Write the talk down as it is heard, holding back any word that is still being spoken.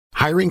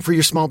Hiring for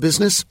your small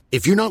business?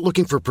 If you're not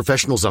looking for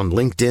professionals on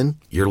LinkedIn,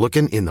 you're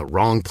looking in the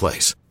wrong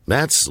place.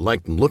 That's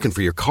like looking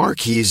for your car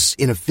keys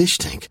in a fish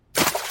tank.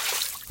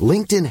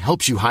 LinkedIn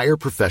helps you hire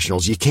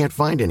professionals you can't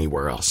find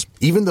anywhere else,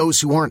 even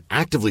those who aren't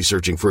actively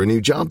searching for a new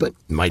job but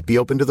might be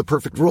open to the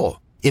perfect role.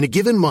 In a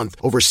given month,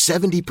 over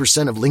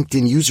 70% of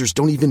LinkedIn users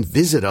don't even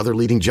visit other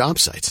leading job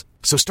sites.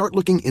 So start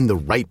looking in the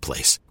right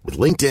place. With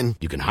LinkedIn,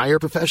 you can hire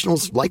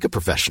professionals like a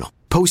professional.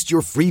 Post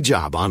your free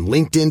job on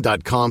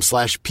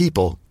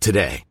linkedin.com/people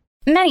today.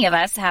 Many of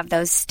us have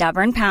those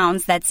stubborn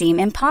pounds that seem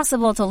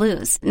impossible to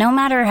lose, no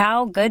matter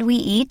how good we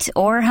eat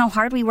or how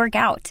hard we work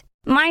out.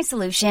 My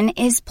solution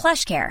is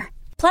PlushCare.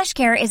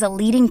 PlushCare is a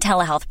leading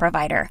telehealth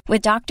provider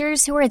with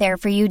doctors who are there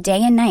for you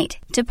day and night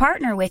to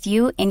partner with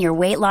you in your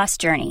weight loss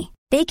journey.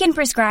 They can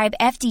prescribe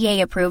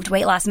FDA-approved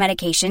weight loss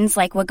medications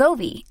like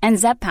Wegovy and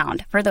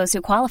Zepbound for those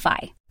who qualify.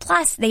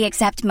 Plus, they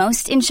accept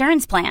most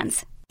insurance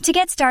plans. To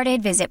get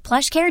started, visit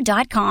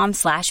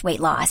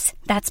plushcare.com/weightloss.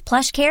 That's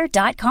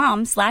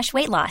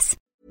plushcare.com/weightloss.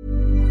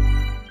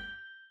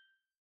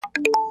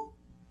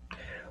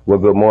 Well,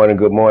 good morning.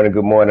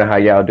 How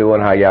y'all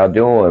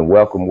doing?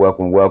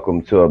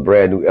 Welcome to a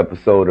brand new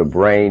episode of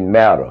Brain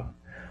Matter,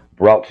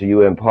 brought to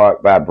you in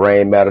part by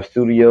Brain Matter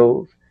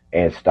Studios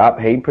and Stop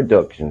Hating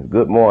Productions.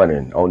 Good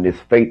morning on this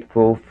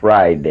fateful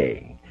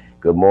Friday.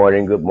 Good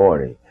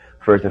morning.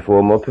 First and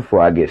foremost,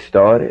 before I get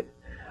started,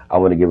 I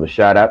want to give a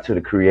shout out to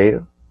the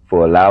Creator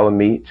for allowing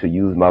me to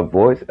use my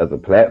voice as a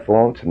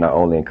platform to not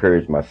only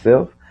encourage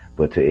myself,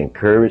 but to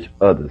encourage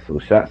others. So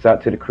shouts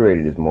out to the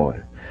Creator this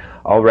morning.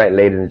 All right,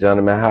 ladies and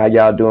gentlemen, how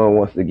y'all doing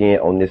once again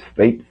on this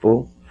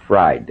fateful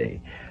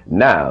Friday?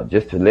 Now,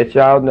 just to let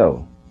y'all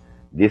know,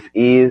 this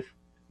is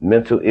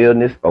Mental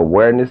Illness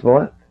Awareness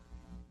Month.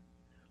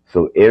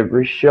 So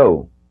every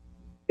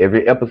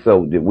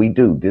episode that we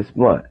do this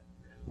month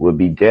will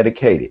be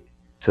dedicated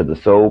to the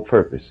sole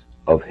purpose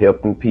of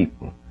helping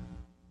people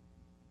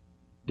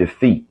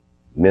defeat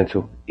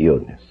mental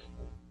illness.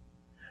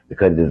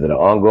 Because it is an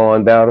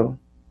ongoing battle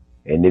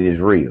and it is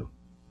real.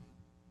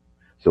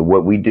 So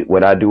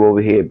what I do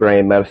over here at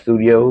Brain Matter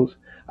Studios,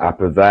 I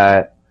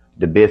provide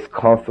the best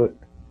comfort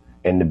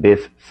and the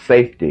best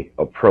safety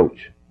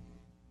approach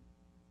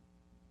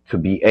to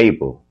be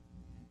able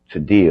to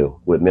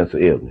deal with mental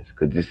illness,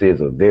 because this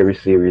is a very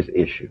serious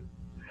issue.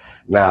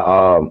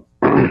 Now,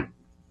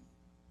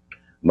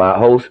 my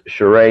host,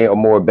 Sheree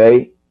Amore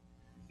Bay,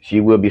 she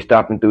will be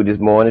stopping through this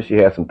morning. She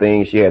has some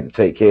things she had to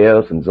take care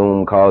of, some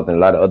Zoom calls and a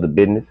lot of other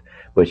business,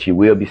 but she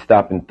will be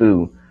stopping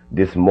through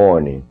this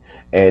morning.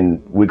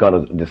 And we're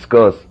going to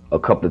discuss a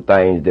couple of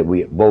things that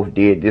we both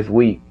did this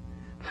week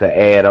to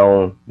add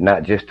on,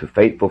 not just to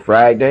Fateful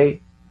Friday,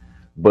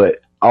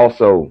 but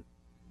also,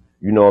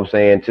 you know what I'm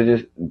saying, to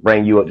just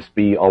bring you up to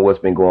speed on what's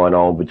been going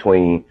on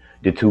between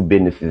the two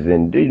businesses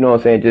and, you know what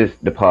I'm saying,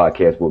 just the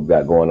podcast, what we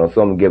got going on.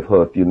 So I'm going to give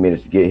her a few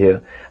minutes to get here.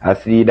 I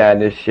see you down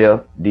there, Chef,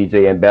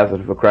 DJ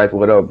Ambassador for Christ.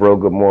 What up, bro?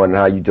 Good morning.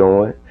 How you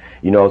doing?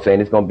 You know what I'm saying?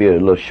 It's going to be a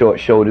little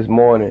short show this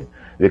morning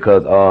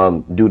because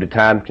due to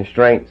time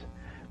constraints,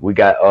 we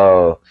got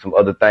some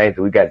other things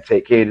that we got to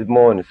take care of this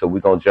morning. So we're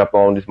going to jump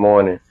on this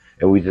morning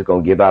and we're just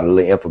going to give out a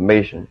little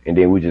information and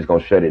then we're just going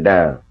to shut it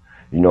down.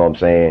 You know what I'm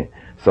saying?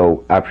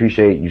 So I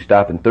appreciate you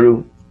stopping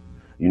through.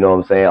 You know what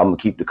I'm saying? I'm going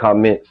to keep the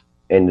comments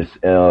and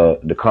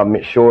the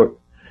comments short,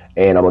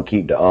 and I'm going to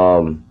keep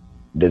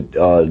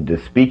the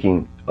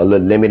speaking a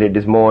little limited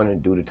this morning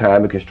due to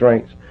time and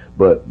constraints.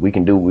 But we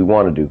can do what we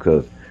want to do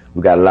because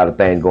we got a lot of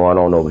things going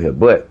on over here.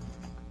 But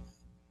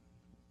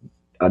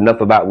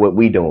enough about what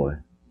we doing.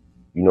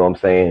 You know what I'm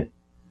saying?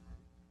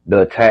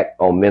 The attack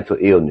on mental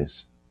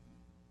illness.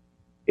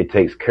 It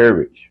takes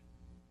courage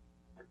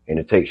and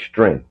it takes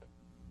strength.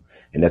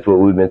 And that's what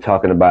we've been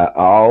talking about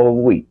all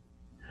week.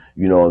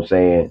 You know what I'm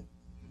saying?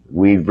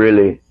 We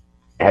really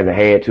haven't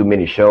had too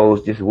many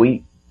shows this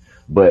week,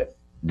 but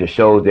the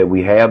shows that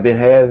we have been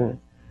having,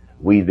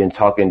 we've been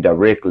talking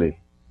directly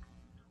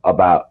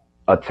about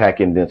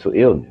attacking mental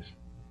illness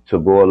to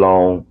go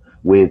along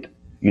with,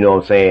 you know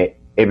what I'm saying,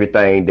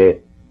 everything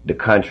that the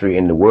country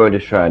and the world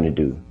is trying to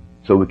do,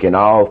 so we can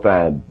all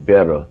find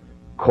better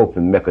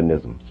coping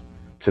mechanisms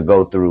to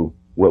go through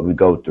what we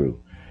go through.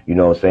 You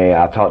know what I'm saying?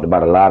 I talked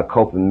about a lot of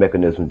coping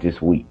mechanisms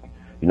this week.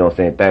 You know what I'm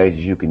saying? Things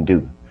that you can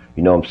do.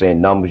 You know what I'm saying?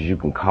 Numbers you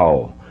can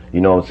call. You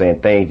know what I'm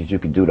saying? Things that you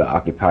can do to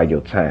occupy your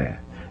time.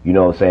 You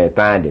know what I'm saying?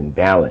 Finding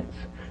balance.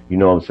 You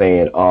know what I'm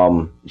saying?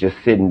 Just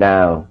sitting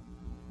down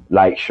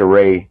like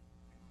Sheree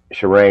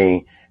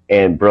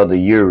and Brother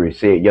Yuri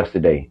said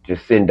yesterday.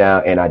 Just sitting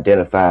down and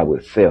identify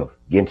with self.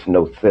 Getting to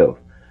know self.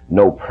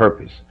 Know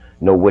purpose.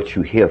 Know what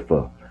you here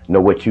for. Know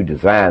what you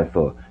designed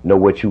for. Know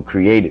what you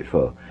created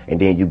for.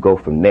 And then you go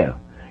from there.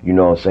 You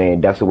know what I'm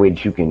saying? That's the way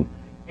that you can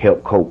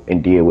help cope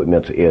and deal with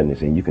mental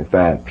illness. And you can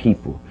find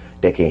people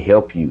that can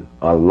help you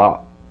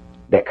unlock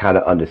that kind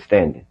of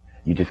understanding.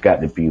 You just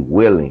got to be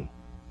willing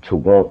to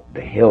want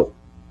the help.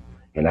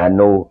 And I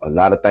know a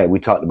lot of things, we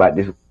talked about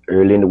this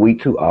early in the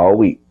week too, all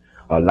week.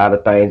 A lot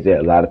of things that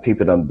a lot of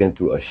people done been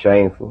through are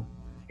shameful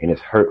and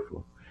it's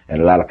hurtful.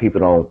 And a lot of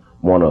people don't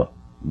want to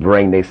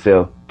bring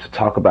themselves to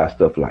talk about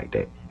stuff like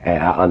that.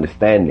 And I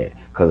understand that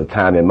because of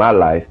time in my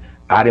life,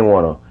 I didn't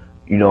want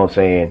to, you know what I'm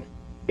saying,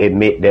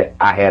 admit that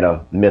I had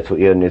a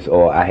mental illness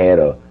or I had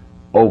a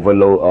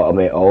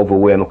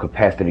overwhelming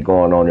capacity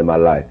going on in my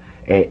life.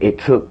 And it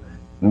took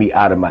me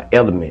out of my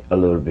element a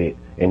little bit,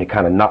 and it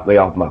kind of knocked me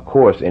off my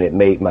course, and it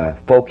made my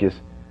focus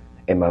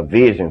and my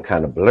vision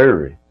kind of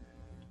blurry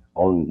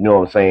on, you know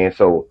what I'm saying?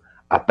 So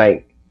I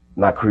thank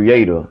my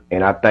creator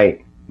and I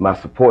thank my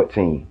support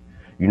team,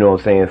 you know what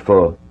I'm saying,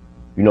 for,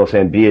 you know what I'm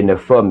saying, being there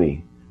for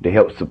me to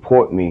help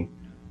support me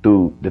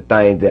through the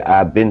things that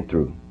I've been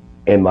through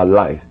in my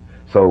life.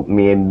 So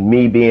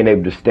me being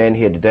able to stand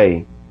here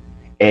today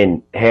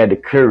and have the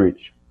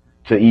courage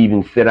to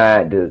even sit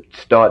down to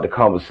start the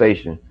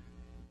conversation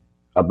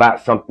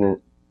about something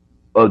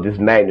of this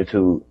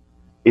magnitude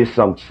is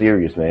something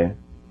serious, man.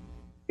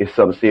 It's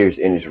something serious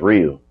and it's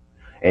real.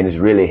 And it's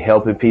really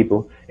helping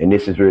people, and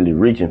this is really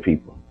reaching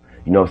people.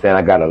 You know what I'm saying?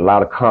 I got a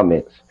lot of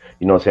comments,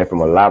 you know what I'm saying,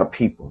 from a lot of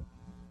people.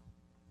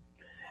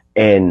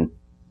 And,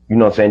 you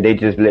know what I'm saying, they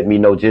just let me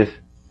know just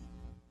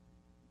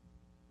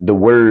the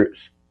words,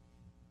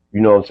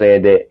 you know what I'm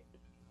saying, that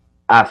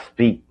I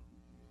speak.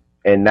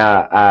 And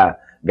now I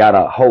got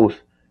a host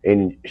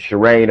and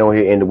Sherane on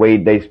here, and the way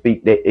they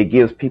speak, that it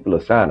gives people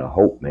a sign of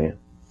hope, man.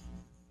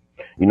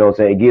 You know what I'm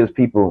saying? It gives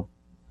people,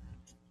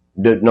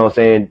 you know what I'm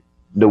saying,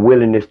 the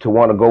willingness to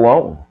want to go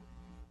on.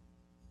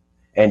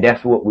 And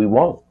that's what we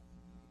want.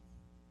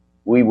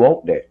 We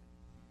want that.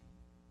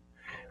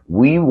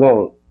 We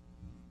want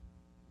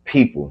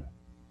people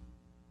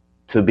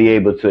to be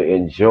able to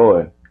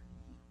enjoy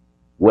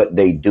what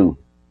they do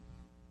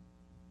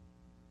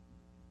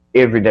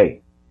every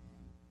day.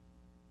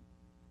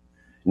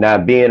 Now,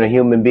 being a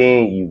human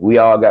being, we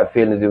all got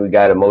feelings and we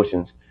got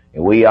emotions,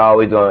 and we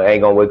always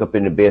ain't gonna wake up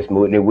in the best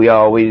mood, and we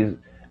always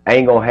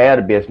ain't gonna have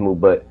the best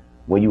mood. But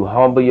when you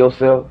humble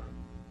yourself,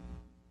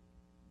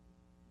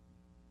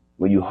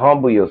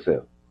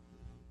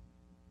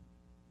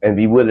 and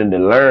be willing to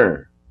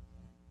learn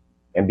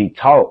and be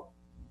taught,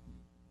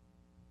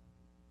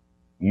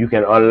 you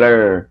can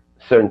unlearn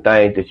certain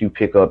things that you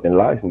pick up in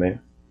life,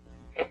 man.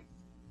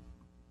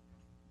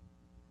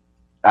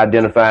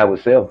 Identify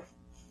with self.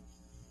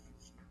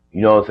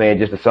 You know what I'm saying?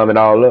 Just to sum it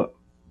all up,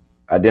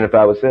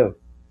 identify with self.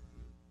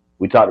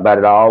 We talked about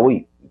it all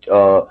week.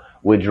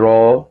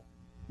 Withdrawal,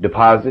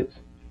 deposits,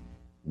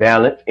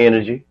 balance,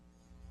 energy,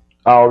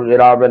 it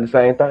all been the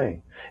same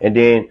thing. And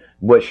then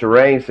what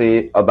Sherane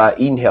said about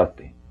eating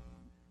healthy.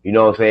 You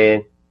know what I'm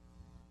saying?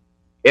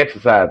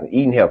 Exercising,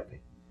 eating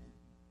healthy.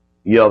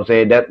 You know what I'm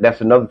saying?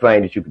 That's another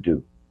thing that you could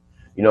do.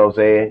 You know what I'm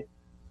saying?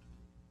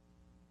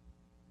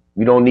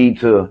 You don't need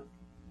to,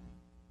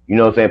 you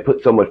know what I'm saying,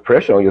 put so much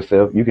pressure on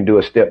yourself. You can do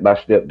it step by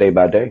step, day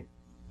by day.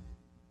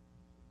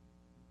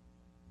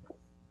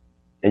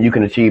 And you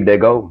can achieve that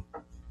goal.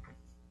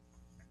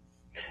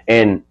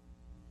 And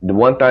the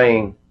one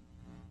thing,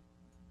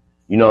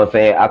 you know what I'm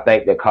saying, I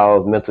think that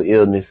causes mental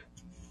illness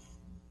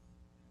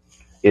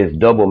is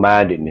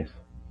double-mindedness.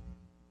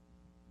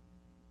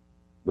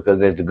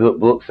 Because as the good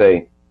book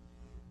say,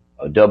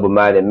 a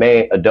double-minded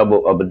man,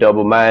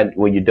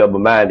 when you're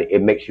double-minded,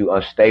 it makes you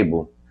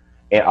unstable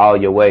in all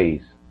your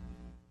ways.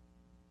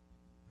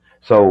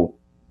 So,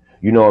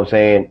 you know what I'm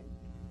saying,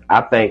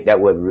 I think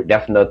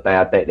that's another thing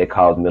I think that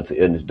causes mental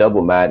illness,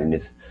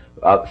 double-mindedness.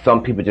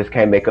 Some people just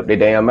can't make up their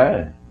damn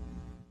mind.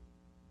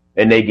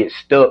 And they get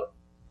stuck.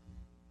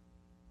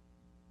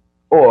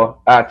 Or,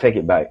 I'll take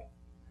it back.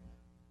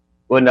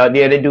 Well, no,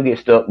 yeah, they do get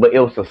stuck, but it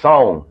was a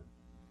song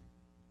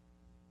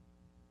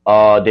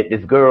that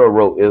this girl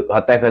wrote.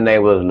 I think her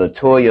name was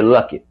LaToya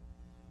Luckett.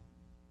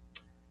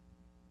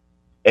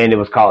 And it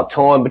was called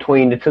Torn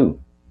Between the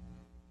Two.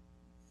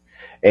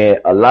 And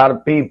a lot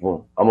of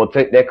people, I'm going to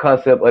take that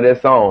concept of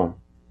that song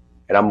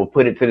and I'm going to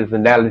put it to this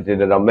analogy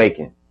that I'm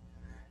making.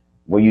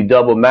 When you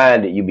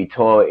double-minded, you be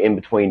torn in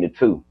between the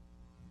two.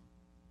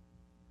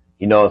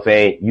 You know what I'm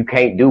saying? You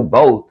can't do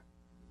both.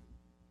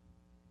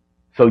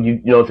 So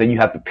you know what I'm saying, you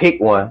have to pick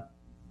one,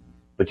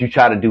 but you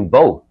try to do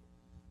both.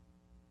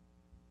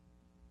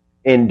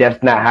 And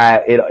that's not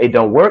how it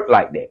don't work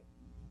like that.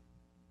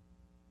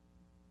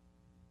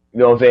 You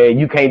know what I'm saying?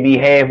 You can't be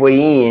halfway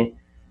in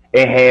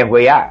and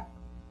halfway out.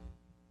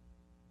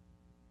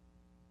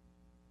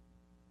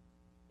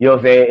 You know what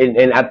I'm saying?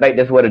 And I think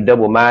that's where the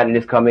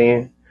double-mindedness come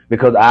in,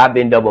 because I've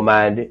been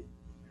double-minded.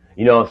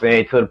 You know what I'm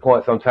saying? To the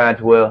point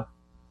sometimes where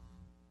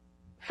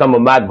some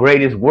of my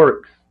greatest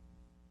works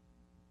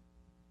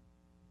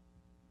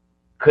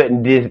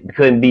couldn't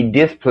be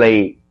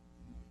displayed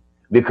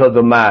because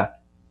of my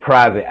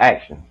private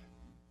actions.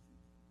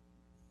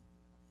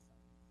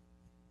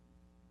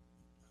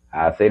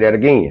 I'll say that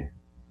again.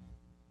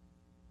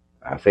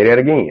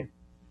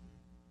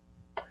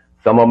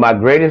 Some of my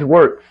greatest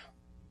works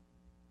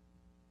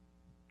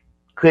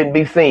couldn't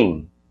be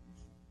seen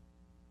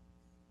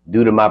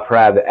due to my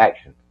private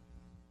actions.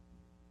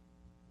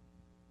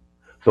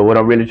 So what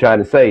I'm really trying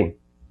to say,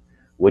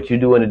 what you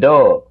do in the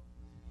dark,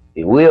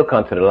 it will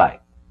come to the light.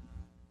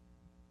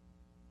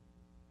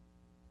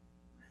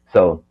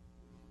 So,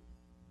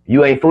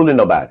 You ain't fooling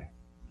nobody.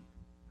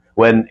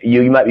 Well,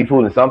 you might be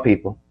fooling some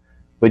people,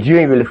 but you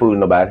ain't really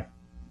fooling nobody.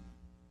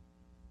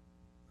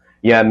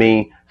 You know what I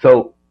mean?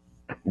 So,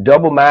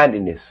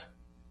 double-mindedness.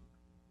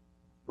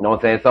 You know what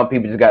I'm saying? Some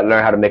people just got to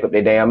learn how to make up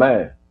their damn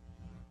mind.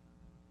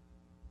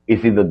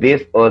 It's either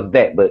this or it's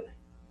that, but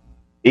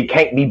it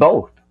can't be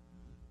both.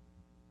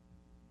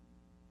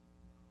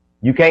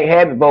 You can't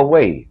have it both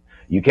ways.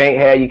 You can't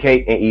have your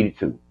cake and eat it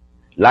too.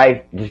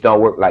 Life just don't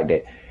work like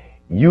that.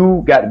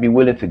 You got to be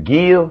willing to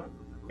give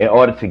in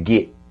order to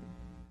get.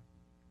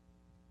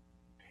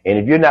 And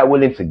if you're not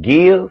willing to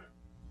give,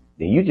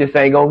 then you just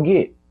ain't gonna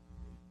get.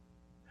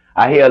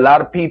 I hear a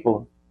lot of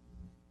people,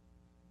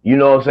 you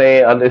know what I'm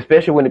saying,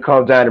 especially when it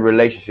comes down to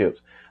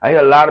relationships. I hear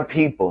a lot of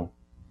people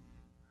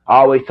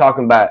always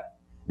talking about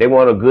they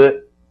want a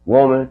good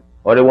woman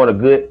or they want a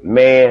good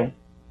man.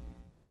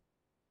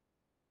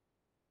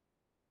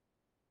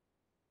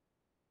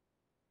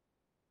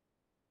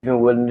 Even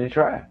willing to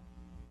try.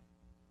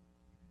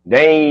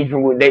 They ain't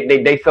even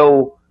they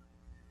so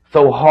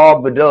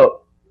harbored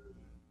up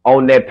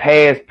on their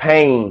past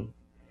pain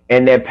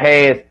and their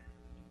past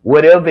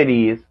whatever it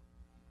is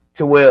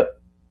to where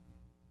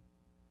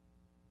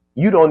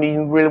you don't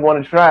even really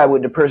want to try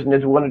with the person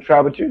that want to try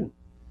with you.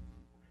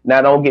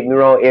 Now, don't get me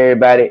wrong,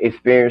 everybody's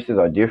experiences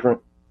are different,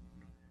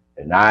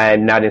 and I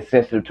am not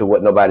insensitive to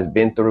what nobody's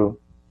been through.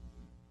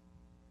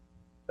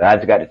 But I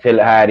just got to tell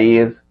it how it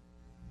is,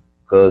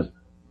 because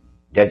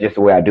that's just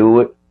the way I do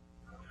it.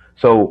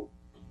 So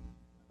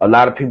a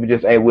lot of people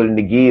just ain't willing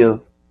to give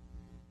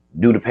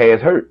due to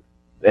past hurt,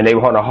 and they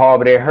want to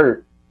harbor their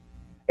hurt,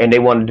 and they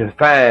want to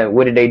define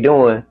what are they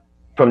doing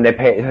from their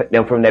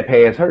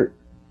past hurt.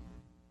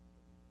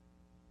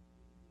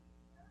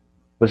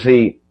 But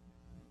see,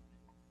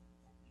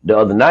 the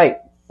other night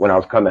when I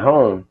was coming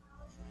home,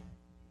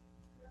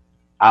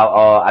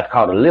 I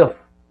called a Lyft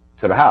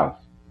to the house,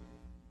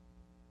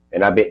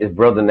 and I met this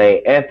brother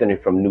named Anthony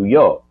from New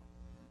York,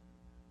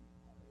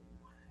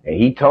 and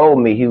he told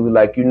me, he was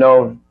like, you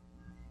know,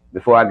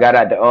 before I got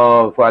out the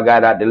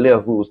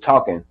Lyft, we was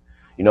talking,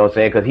 you know what I'm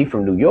saying, because he's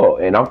from New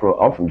York and I'm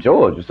from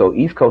Georgia, so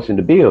East Coast in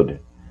the building.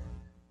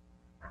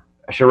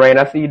 Shireen,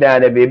 I see you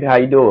down there, baby. How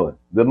you doing?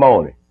 Good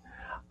morning.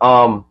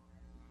 I'm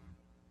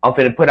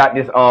finna put out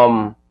this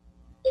oh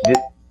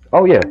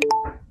yeah.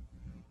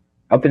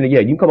 Yeah,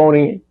 you come on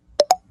in.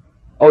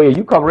 Oh yeah,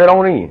 you come right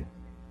on in.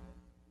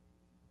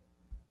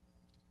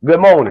 Good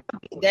morning.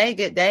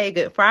 Good day,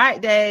 good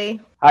Friday.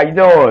 How you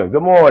doing?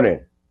 Good morning.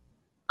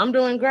 I'm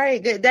doing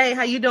great. Good day.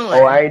 How you doing?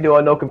 Oh, I ain't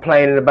doing no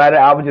complaining about it.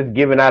 I was just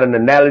giving out an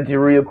analogy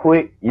real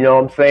quick. You know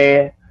what I'm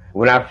saying?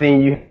 When I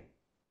seen you.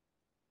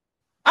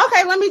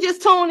 Okay, let me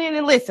just tune in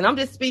and listen. I'm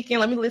just speaking.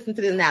 Let me listen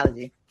to the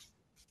analogy.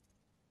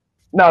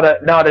 No,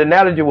 the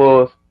analogy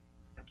was,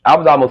 I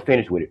was almost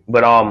finished with it,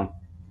 but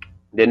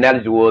the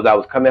analogy was I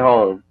was coming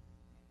home.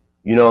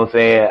 You know what I'm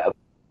saying?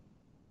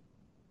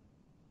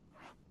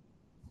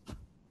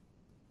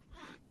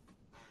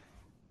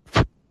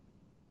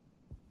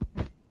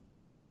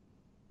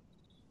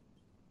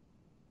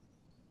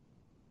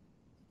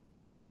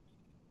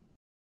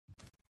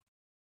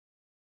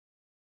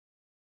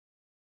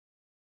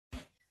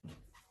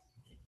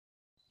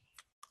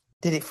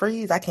 Did it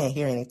freeze? I can't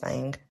hear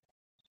anything.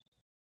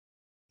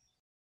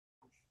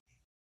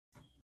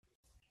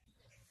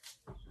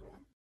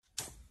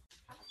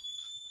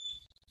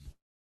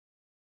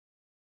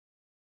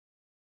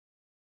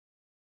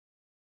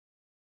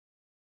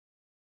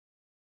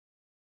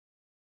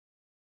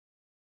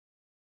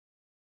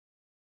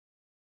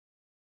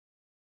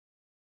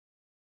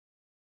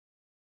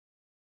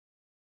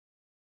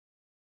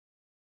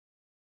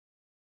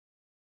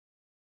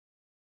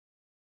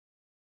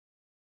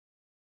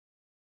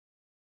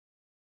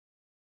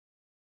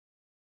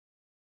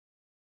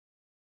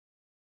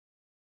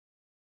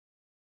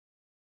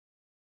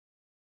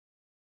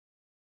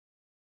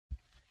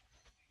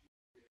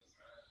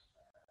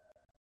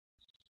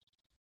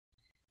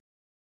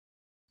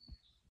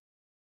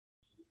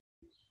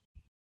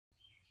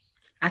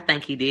 I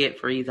think he did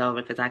freeze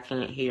over because I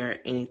can't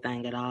hear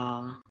anything at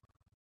all.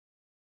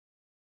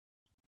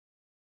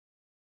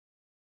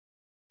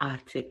 Our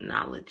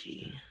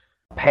technology.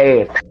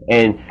 Past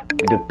and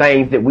the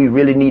things that we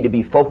really need to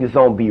be focused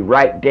on be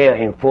right there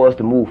and for us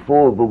to move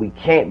forward, but we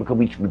can't because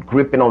we're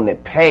gripping on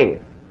that past.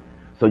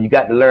 So you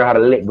got to learn how to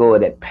let go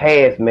of that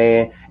past,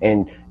 man,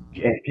 and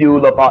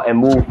fuel up and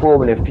move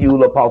forward and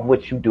fuel up off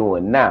what you're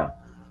doing now.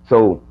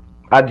 So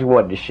I just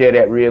wanted to share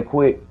that real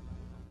quick.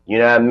 You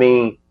know what I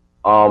mean?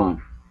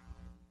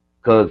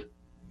 Because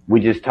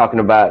we're just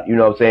talking about, you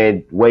know what I'm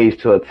saying, ways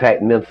to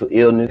attack mental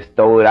illness,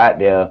 throw it out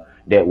there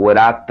that what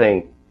I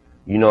think,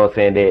 you know what I'm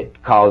saying,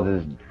 that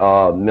causes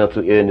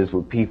mental illness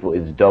with people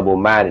is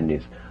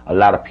double-mindedness. A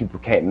lot of people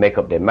can't make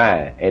up their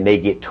mind, and they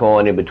get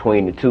torn in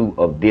between the two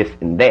of this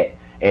and that.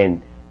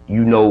 And,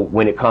 you know,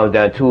 when it comes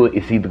down to it,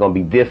 it's either going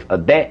to be this or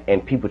that,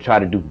 and people try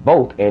to do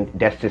both, and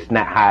that's just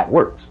not how it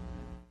works.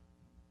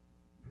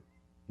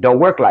 Don't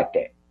work like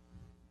that.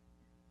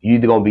 You're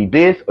either going to be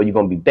this or you're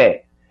going to be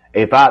that.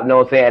 If I, you know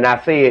what I'm saying, and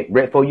I said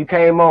right before you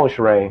came on,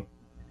 Shireen,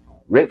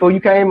 right before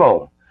you came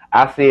on,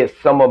 I said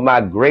some of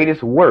my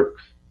greatest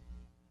works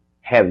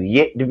have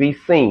yet to be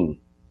seen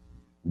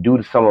due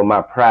to some of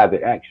my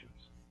private actions.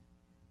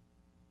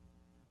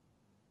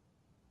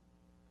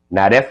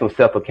 Now that's some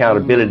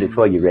self-accountability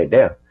for you right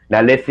there.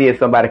 Now let's see if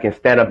somebody can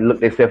stand up and look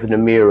themselves in the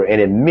mirror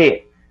and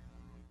admit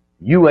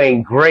you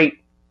ain't great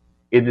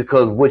is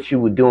because of what you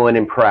were doing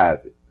in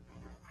private.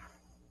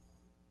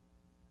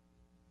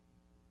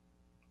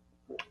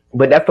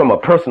 But that's from a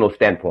personal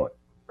standpoint.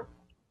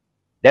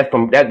 That's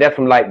from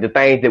like the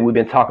things that we've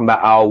been talking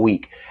about all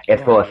week as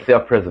far as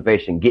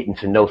self-preservation, getting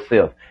to know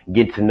self,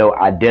 getting to know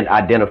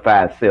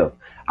identify self.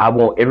 I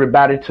want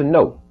everybody to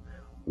know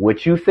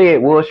what you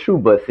said was true,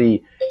 but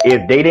see,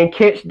 if they didn't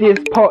catch this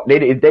part,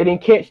 if they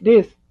didn't catch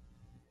this,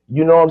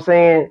 you know what I'm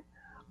saying?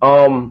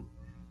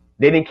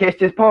 They didn't catch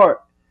this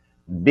part.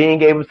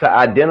 Being able to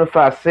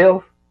identify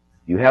self,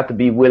 you have to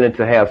be willing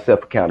to have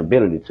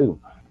self-accountability too.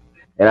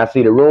 And I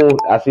see the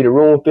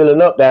room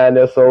filling up down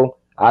there. So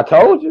I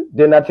told you,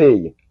 didn't I tell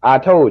you? I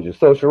told you.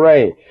 So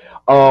Sherane,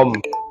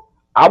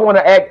 I want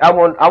to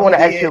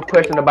ask you a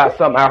question about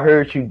something I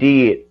heard you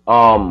did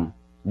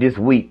this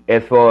week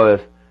as far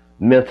as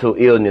mental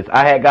illness.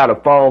 I had got a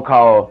phone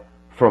call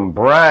from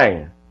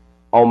Brian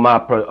on my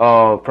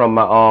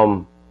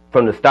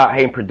from the Stock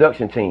Hayden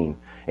production team,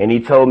 and he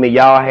told me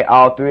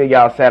all three of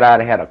y'all sat out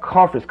and had a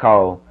conference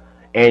call,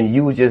 and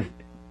you was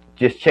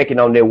just checking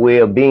on their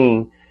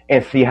well-being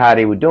and see how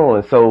they were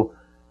doing. So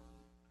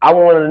I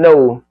wanted to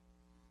know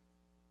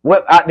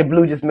what out the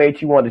blue just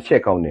made you want to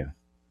check on them.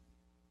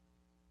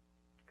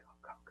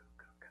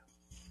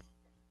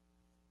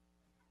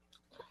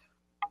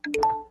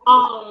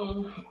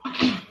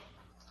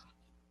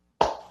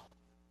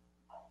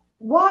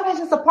 Well, that's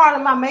just a part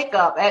of my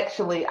makeup.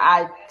 Actually,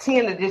 I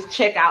tend to just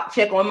check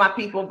on my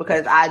people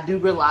because I do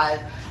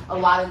realize a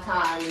lot of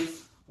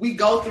times we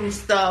go through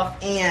stuff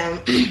and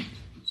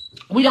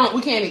we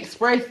can't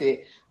express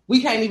it.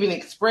 We can't even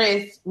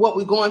express what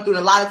we're going through.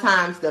 And a lot of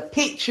times the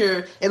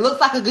picture, it looks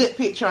like a good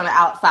picture on the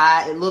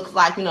outside. It looks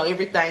like,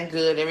 everything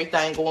good,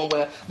 everything going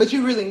well, but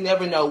you really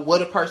never know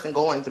what a person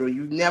going through.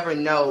 You never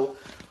know.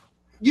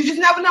 You just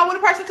never know what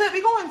a person could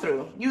be going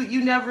through.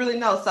 You never really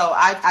know. So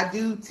I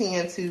do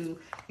tend to,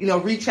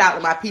 reach out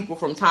to my people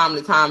from time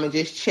to time and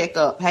just check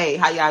up. Hey,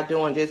 how y'all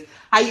doing? Just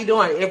how you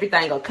doing?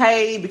 Everything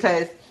okay?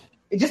 Because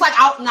just like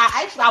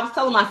I was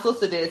telling my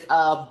sister this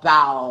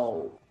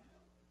about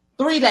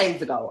 3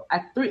 days ago.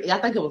 I think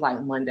it was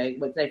like Monday,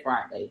 but today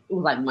Friday. It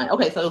was like Monday.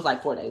 Okay, so it was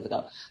like 4 days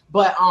ago.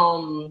 But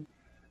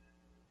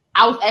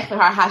I was asking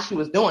her how she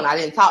was doing. I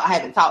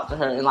haven't talked to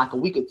her in like a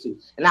week or two.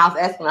 And I was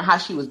asking her how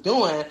she was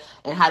doing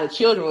and how the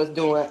children was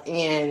doing.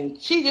 And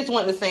she just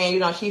went to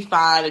saying, she's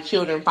fine, the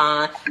children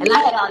fine. And I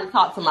had already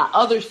talked to my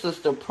other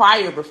sister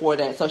before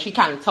that. So she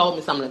kind of told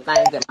me some of the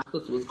things that my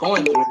sister was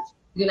going through.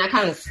 Then I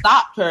kind of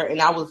stopped her and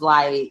I was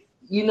like,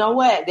 you know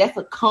what? That's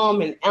a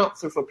common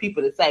answer for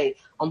people to say,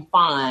 I'm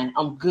fine,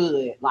 I'm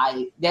good.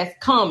 Like, that's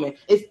common.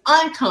 It's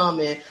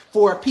uncommon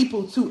for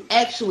people to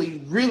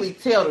actually really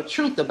tell the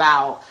truth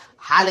about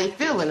how they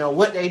feeling or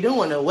what they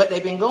doing or what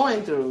they've been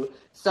going through.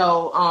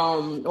 So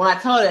when I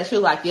told her that, she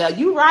was like, yeah,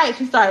 you right.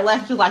 She started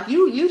laughing. She was like,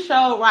 you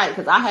showed right,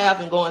 because I have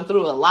been going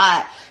through a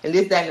lot and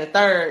this, that, and the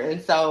third.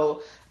 And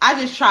so I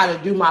just try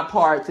to do my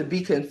part to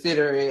be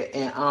considerate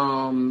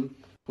and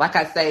like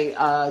I say,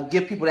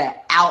 give people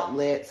that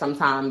outlet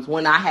sometimes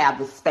when I have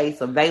the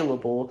space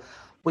available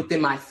within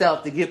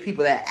myself, to give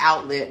people that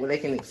outlet where they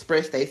can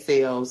express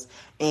themselves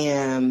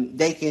and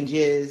they can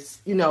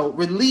just,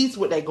 release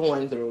what they're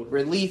going through.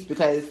 Release,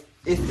 because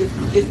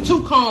it's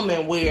too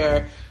common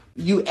where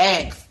you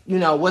ask,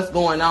 what's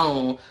going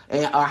on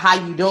or how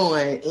you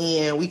doing,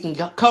 and we can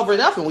cover it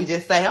up and we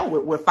just say, oh,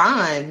 we're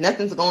fine.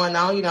 Nothing's going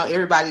on.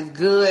 Everybody's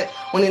good.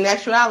 When in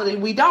actuality,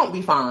 we don't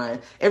be fine.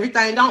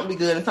 Everything don't be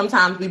good. And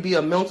sometimes we be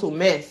a mental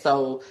mess.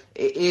 So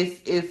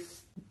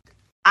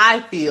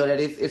I feel that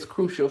it's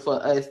crucial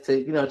for us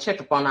to,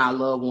 check up on our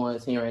loved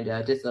ones here and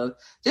there. Just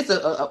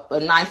a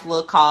nice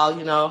little call,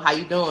 how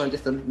you doing?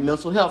 Just a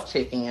mental health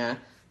check-in.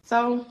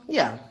 So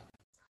yeah,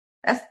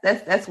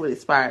 that's what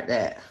inspired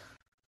that.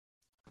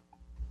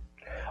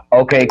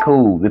 Okay,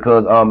 cool.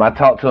 Because I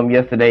talked to them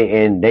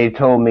yesterday and they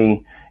told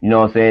me,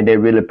 they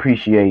really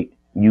appreciate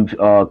you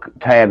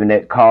having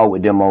that call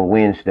with them on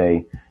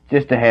Wednesday,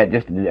 just to have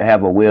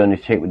a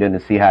wellness check with them to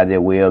see how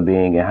their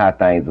well-being and how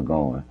things are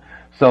going.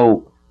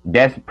 So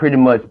that's pretty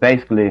much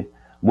basically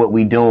what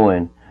we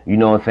doing,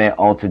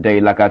 on today.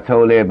 Like I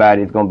told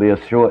everybody, it's gonna be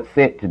a short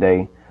set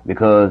today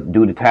because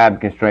due to time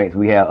constraints,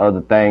 we have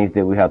other things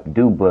that we have to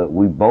do. But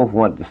we both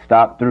want to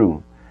stop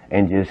through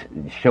and just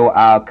show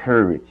our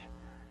courage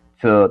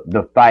to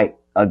the fight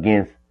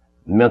against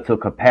mental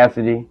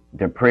capacity,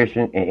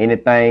 depression, and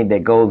anything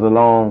that goes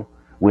along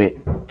with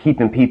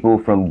keeping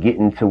people from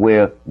getting to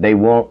where they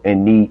want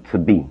and need to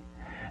be.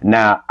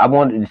 Now, I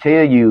wanted to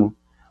tell you,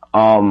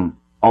 on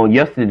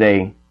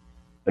yesterday,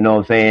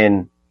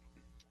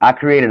 I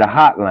created a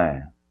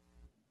hotline.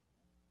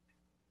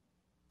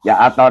 Yeah,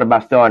 I thought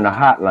about starting a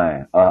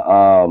hotline,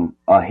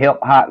 a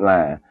help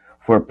hotline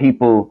for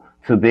people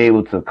to be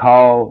able to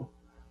call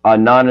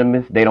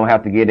anonymous. They don't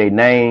have to give their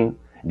name.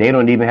 They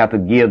don't even have to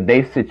give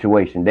their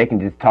situation. They can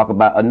just talk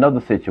about another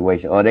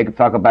situation, or they can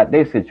talk about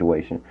their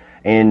situation.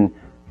 And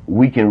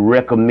we can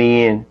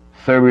recommend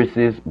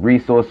services,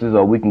 resources,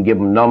 or we can give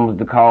them numbers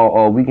to call,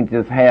 or we can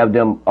just have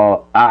them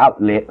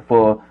outlet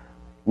for,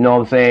 you know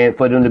what I'm saying,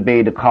 for them to be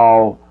able to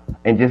call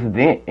and just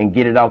vent and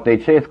get it off their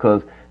chest.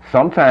 Because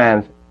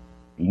sometimes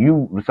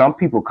some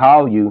people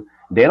call you,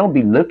 they don't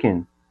be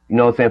looking, you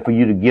know what I'm saying, for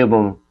you to give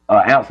them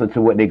an answer to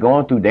what they're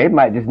going through. They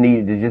might just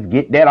need to just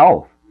get that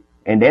off.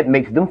 And that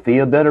makes them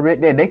feel better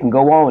right there. They can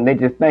go on and they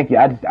just thank you.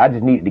 I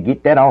just needed to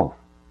get that off.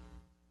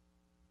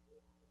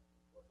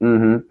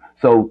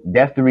 So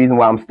that's the reason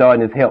why I'm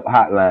starting this help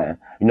hotline.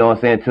 You know what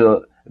I'm saying?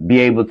 To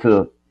be able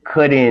to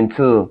cut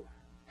into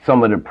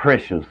some of the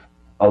pressures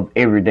of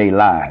everyday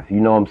life. You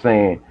know what I'm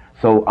saying?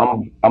 So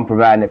I'm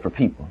providing it for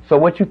people. So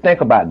what you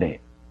think about that?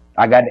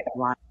 I got it.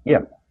 Right. Yeah.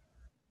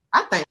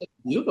 I think that's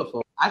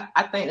beautiful.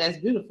 I think that's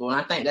beautiful, and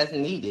I think that's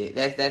needed.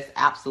 That's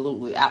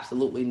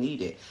absolutely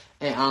needed.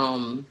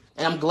 And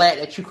I'm glad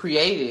that you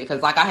created it,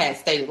 because like I had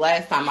stated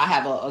last time, I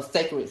have a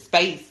sacred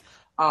space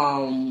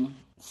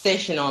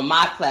session on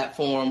my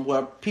platform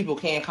where people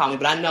can call me,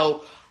 but I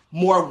know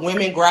more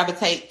women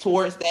gravitate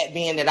towards that,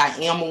 being that I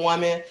am a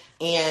woman,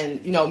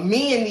 and you know,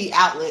 men need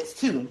outlets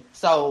too.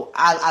 So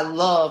I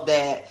love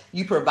that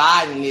you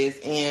providing this,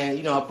 and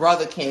you know, a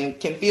brother can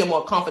feel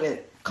more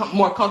confident,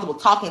 more comfortable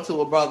talking to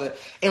a brother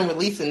and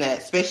releasing that,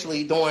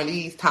 especially during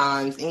these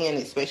times, and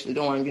especially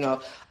during, you know,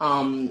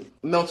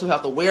 Mental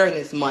Health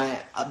Awareness Month,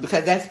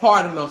 because that's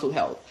part of mental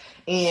health.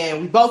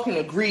 And we both can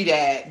agree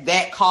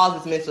that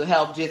causes mental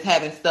health, just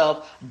having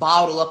stuff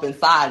bottled up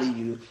inside of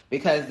you,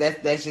 because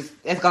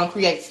that's going to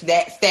create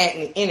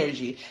stagnant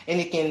energy.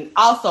 And it can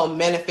also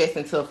manifest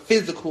into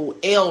physical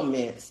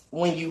ailments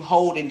when you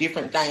hold in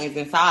different things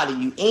inside of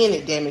you, and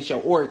it damages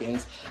your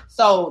organs.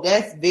 So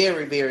that's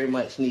very, very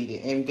much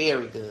needed and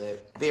very good.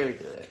 Very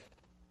good.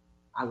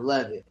 I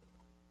love it.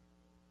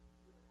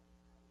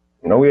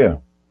 Oh,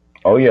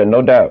 yeah,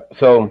 no doubt.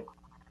 So,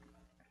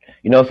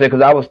 you know what I'm saying,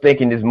 because I was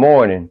thinking this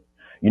morning,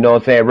 you know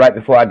what I'm saying, right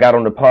before I got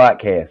on the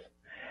podcast,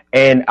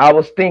 and I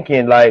was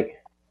thinking, like,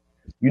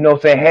 you know what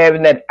I'm saying,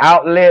 having that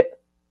outlet,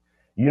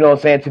 you know what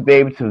I'm saying, to be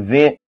able to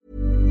vent.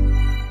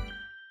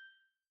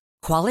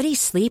 Quality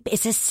sleep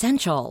is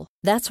essential.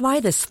 That's why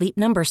the Sleep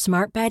Number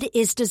Smart Bed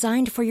is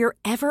designed for your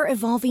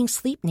ever-evolving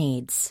sleep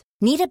needs.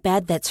 Need a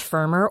bed that's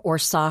firmer or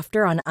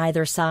softer on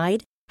either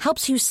side?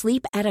 Helps you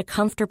sleep at a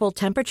comfortable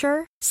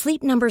temperature?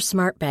 Sleep Number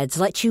Smart Beds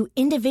let you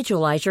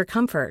individualize your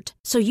comfort,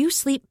 so you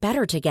sleep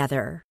better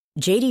together.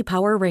 J.D.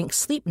 Power ranks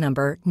Sleep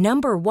Number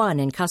number 1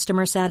 in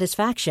customer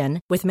satisfaction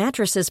with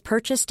mattresses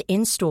purchased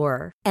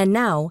in-store. And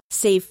now,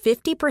 save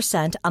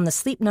 50% on the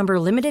Sleep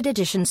Number Limited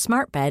Edition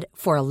Smart Bed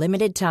for a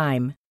limited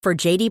time. For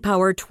J.D.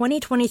 Power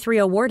 2023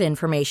 award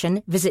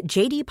information, visit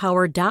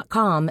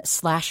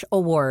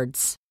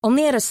jdpower.com/awards.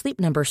 Only at a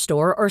Sleep Number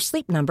store or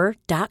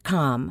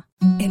sleepnumber.com.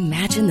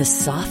 Imagine the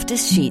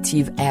softest sheets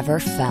you've ever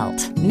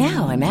felt.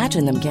 Now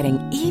imagine them getting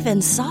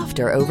even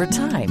softer over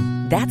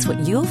time. That's what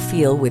you'll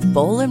feel with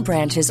Boll &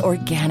 Branch's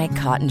organic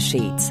cotton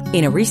sheets.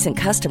 In a recent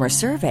customer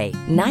survey,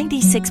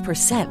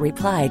 96%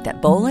 replied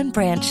that Boll &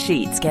 Branch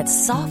sheets get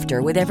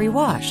softer with every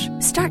wash.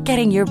 Start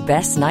getting your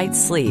best night's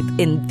sleep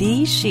in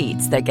these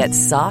sheets that get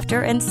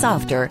softer and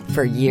softer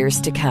for years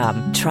to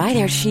come. Try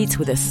their sheets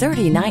with a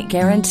 30-night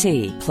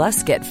guarantee.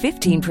 Plus, get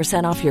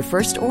 15% off your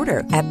first order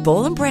at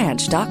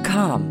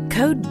bollandbranch.com.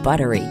 Code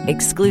BUTTERY.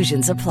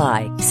 Exclusions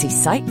apply. See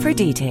site for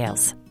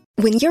details.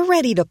 When you're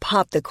ready to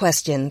pop the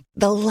question,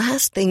 the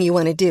last thing you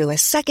want to do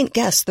is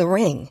second-guess the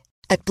ring.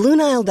 At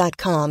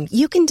BlueNile.com,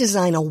 you can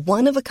design a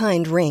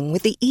one-of-a-kind ring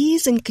with the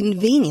ease and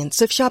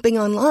convenience of shopping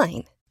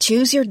online.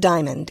 Choose your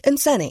diamond and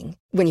setting.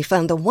 When you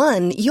find the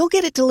one, you'll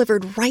get it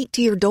delivered right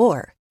to your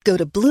door. Go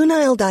to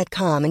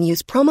BlueNile.com and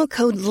use promo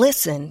code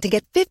LISTEN to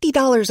get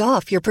 $50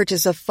 off your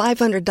purchase of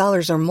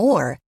 $500 or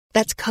more.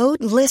 That's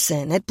code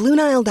LISTEN at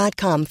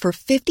BlueNile.com for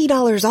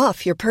 $50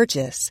 off your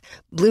purchase.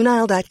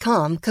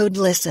 BlueNile.com, code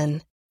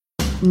LISTEN.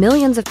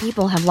 Millions of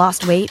people have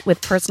lost weight with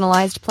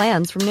personalized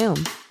plans from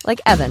Noom. Like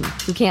Evan,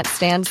 who can't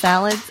stand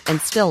salads and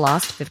still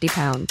lost 50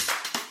 pounds.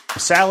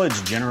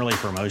 Salads generally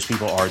for most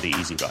people are the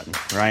easy button,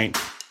 right?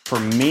 For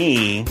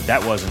me,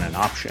 that wasn't an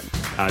option.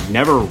 I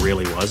never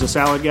really was a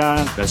salad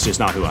guy. That's just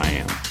not who I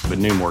am. But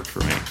Noom worked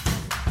for me.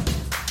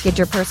 Get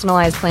your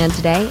personalized plan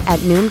today at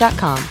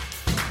Noom.com.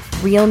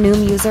 Real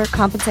Noom user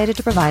compensated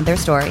to provide their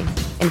story.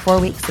 In 4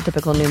 weeks, the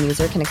typical Noom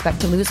user can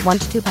expect to lose 1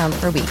 to 2 pounds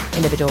per week.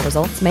 Individual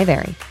results may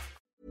vary.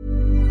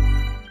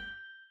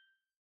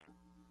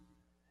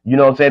 You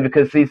know what I'm saying?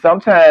 Because, see,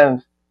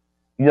 sometimes,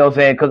 you know what I'm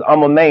saying, because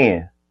I'm a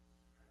man,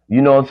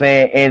 you know what I'm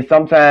saying, and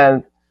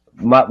sometimes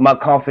my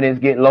confidence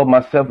get low,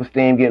 my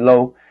self-esteem get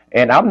low,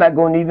 and I'm not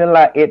going to even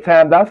lie. At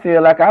times, I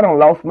feel like I done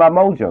lost my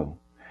mojo.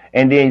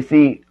 And then,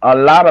 see, a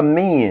lot of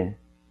men,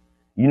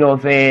 you know what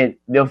I'm saying,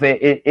 they'll say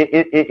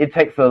it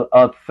takes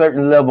a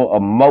certain level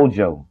of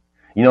mojo.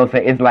 You know what I'm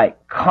saying? It's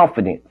like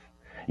confidence.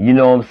 You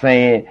know what I'm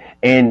saying?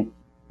 And,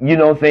 you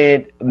know what I'm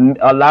saying,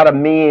 a lot of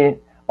men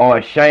are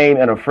ashamed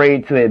and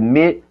afraid to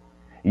admit,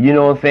 you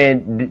know what I'm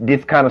saying,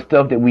 this kind of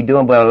stuff that we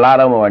doing, but a lot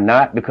of them are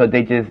not because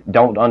they just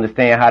don't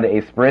understand how to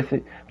express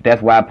it.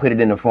 That's why I put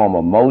it in the form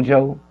of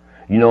mojo,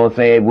 you know what I'm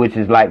saying, which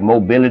is like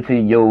mobility,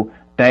 your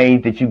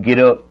things that you get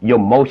up, your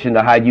motion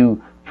of how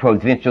you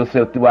present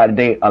yourself throughout the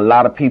day. A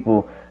lot of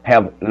people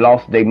have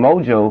lost their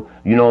mojo,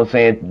 you know what I'm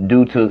saying,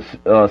 due to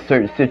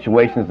certain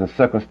situations and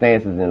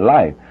circumstances in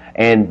life.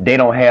 And they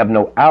don't have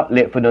no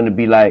outlet for them to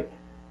be like,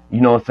 you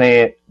know what I'm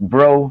saying,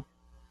 bro,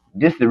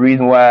 this is the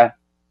reason why,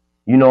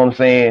 you know what I'm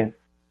saying,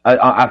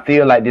 I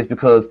feel like this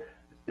because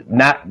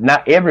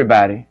not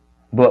everybody,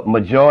 but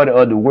majority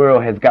of the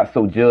world has got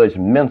so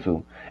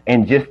judgmental,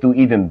 and just through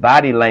even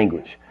body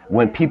language.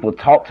 When people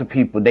talk to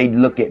people, they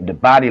look at the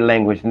body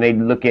language and they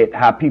look at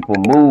how people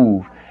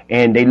move,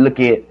 and they look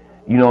at,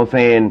 you know what I'm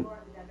saying,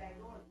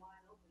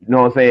 you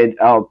know what I'm saying, you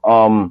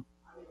know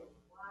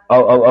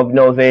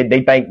what I'm saying,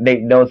 they think, they,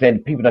 you know what I'm saying,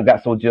 people done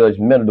got so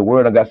judgmental, the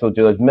world done got so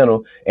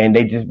judgmental, and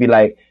they just be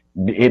like,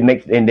 it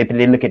makes, and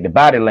they look at the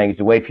body language,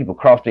 the way people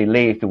cross their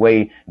legs, the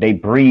way they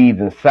breathe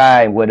and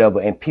sigh and whatever,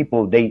 and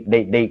people, they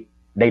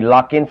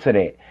lock into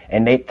that,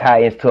 and they tie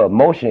into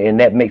emotion, and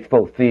that makes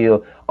folks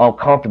feel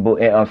uncomfortable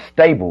and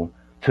unstable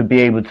to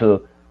be able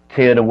to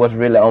tell them what's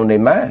really on their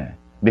mind.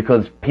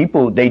 Because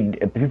people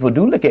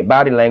do look at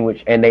body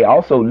language, and they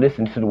also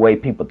listen to the way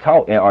people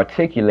talk and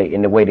articulate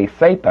in the way they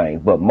say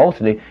things. But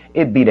mostly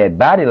it be that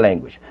body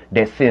language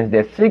that sends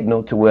that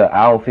signal to where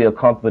I don't feel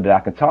comfortable that I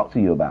can talk to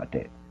you about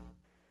that.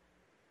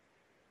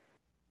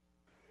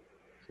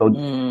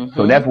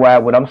 So that's why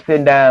when I'm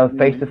sitting down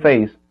face to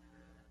face,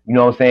 you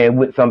know what I'm saying,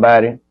 with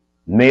somebody,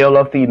 male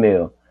or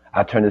female,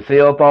 I turn the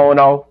cell phone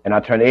off and I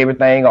turn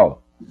everything off.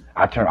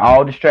 I turn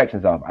all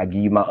distractions off. I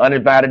give you my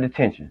undivided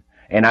attention.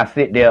 And I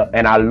sit there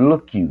and I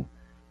look you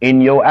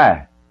in your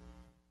eye.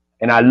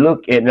 And I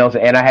look at, you know what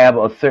I'm saying, and I have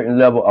a certain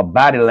level of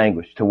body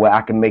language to where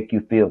I can make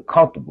you feel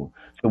comfortable.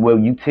 So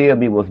when you tell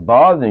me what's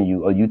bothering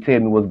you or you tell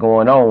me what's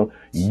going on,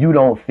 you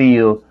don't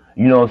feel,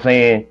 you know what I'm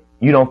saying,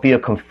 you don't feel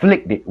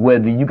conflicted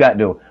whether you got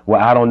to, well,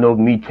 I don't know,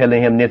 me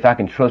telling him this, I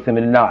can trust him.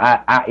 And now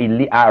I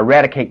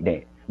eradicate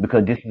that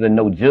because this is a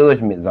no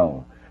judgment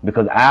zone,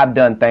 because I've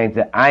done things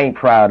that I ain't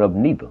proud of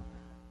neither.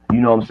 You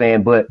know what I'm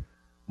saying? But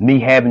me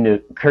having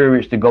the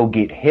courage to go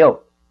get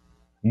help,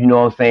 you know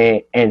what I'm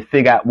saying, and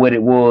figure out what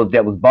it was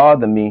that was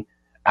bothering me,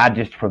 I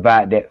just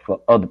provide that for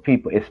other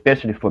people,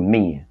 especially for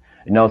men.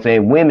 You know what I'm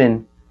saying?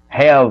 Women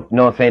have, you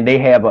know what I'm saying, they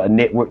have a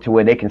network to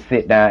where they can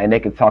sit down and they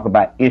can talk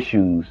about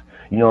issues,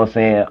 you know what I'm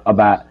saying,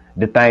 about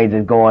the things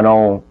that's going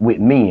on with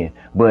men.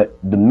 But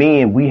the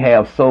men, we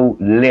have so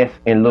less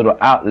and little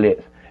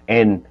outlets,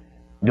 and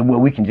where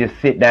we can just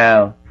sit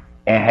down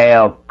and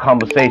have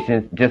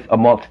conversations just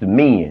amongst the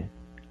men,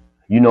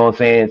 you know what I'm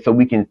saying, so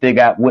we can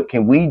figure out what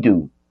can we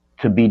do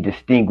to be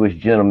distinguished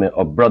gentlemen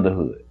of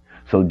brotherhood.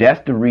 So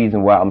that's the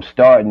reason why I'm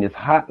starting this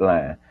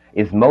hotline.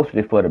 It's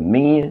mostly for the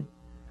men,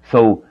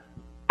 so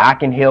I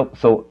can help,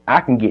 so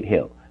I can get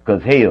help.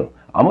 Because hell,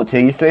 I'm going to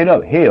tell you straight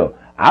up, hell,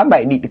 I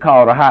might need to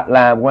call the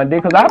hotline one day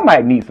because I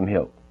might need some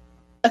help.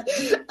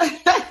 You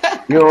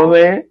know what I'm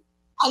saying?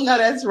 I know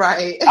that's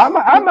right.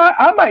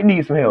 I might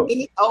need some help.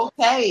 And it's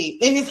okay.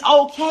 And it's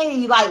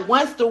okay. Like,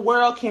 once the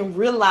world can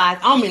realize,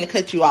 I don't mean to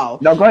cut you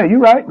off. No, go ahead.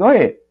 You're right. Go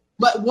ahead.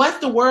 But once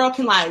the world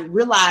can like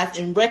realize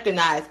and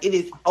recognize it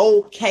is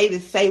okay to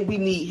say we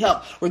need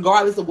help,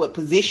 regardless of what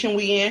position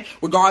we in,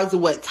 regardless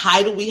of what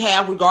title we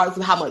have, regardless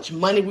of how much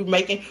money we're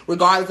making,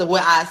 regardless of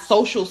what our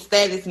social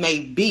status may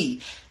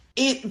be,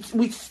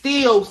 we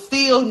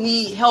still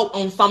need help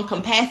on some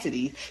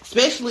capacity,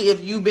 especially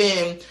if you've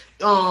been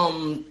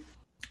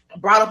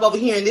brought up over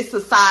here in this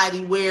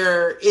society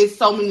where it's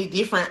so many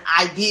different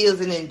ideas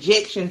and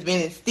injections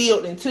being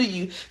instilled into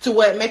you to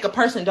what make a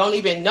person don't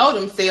even know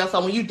themselves.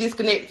 So when you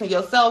disconnect from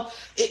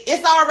yourself,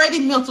 it's already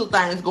mental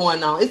things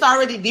going on. It's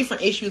already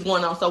different issues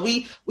going on. So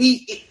we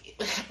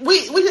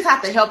just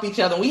have to help each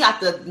other. We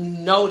have to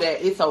know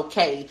that it's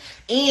okay.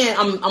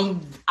 And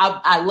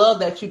I love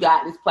that you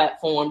got this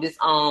platform. This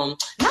now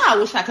I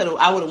wish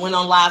I would have went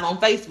on live on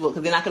Facebook,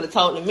 because then I could have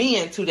told the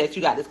men too that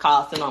you got this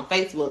call sent on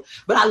Facebook.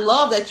 But I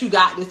love that you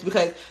got this,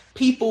 because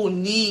people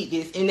need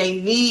this, and they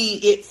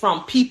need it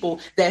from people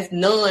that's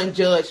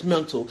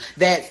non-judgmental,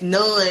 that's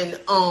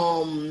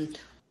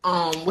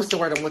what's the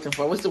word I'm looking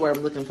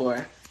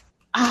for?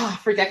 I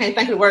can't think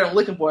of the word I'm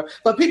looking for.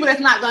 But people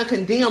that's not going to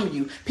condemn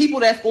you.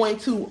 People that's going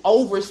to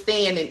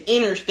overstand and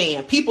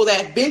understand. People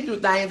that's been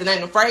through things and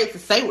ain't afraid to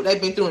say what they've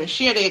been through and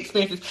share their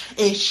experiences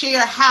and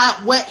share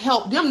what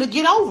helped them to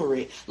get over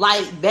it.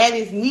 Like, that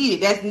is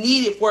needed. That's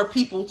needed for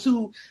people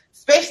to,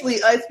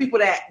 especially us people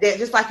that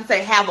just like you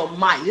say, have a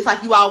mic. Just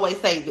like you always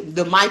say,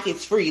 the mic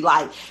is free.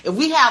 Like, if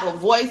we have a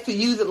voice to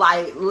use it,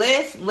 like,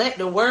 let's let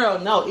the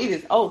world know it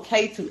is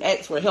okay to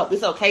ask for help.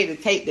 It's okay to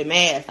take the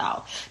mask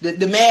off.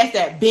 The mask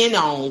that been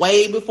on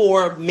way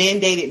before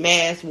mandated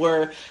masks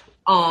were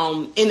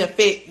in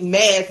effect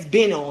mask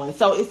been on.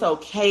 So it's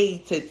okay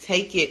to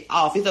take it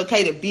off. It's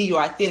okay to be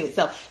your authentic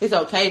self. It's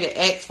okay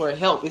to ask for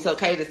help. It's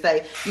okay to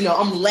say,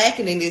 I'm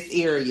lacking in this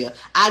area.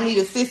 I need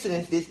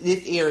assistance in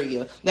this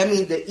area. That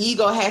means the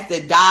ego has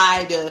to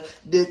die,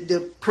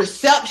 the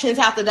perceptions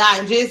have to die,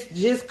 and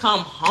just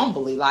come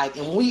humbly.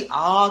 And we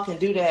all can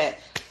do that.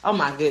 Oh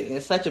my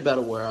goodness, such a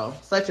better world.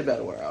 Such a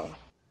better world.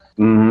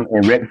 Mm-hmm.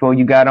 And right before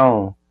you got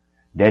on,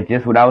 that's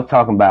just what I was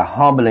talking about,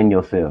 humbling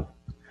yourself.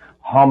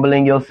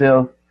 Humbling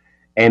yourself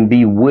and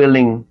be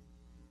willing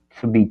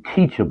to be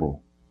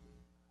teachable.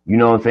 You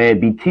know what I'm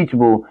saying? Be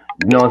teachable,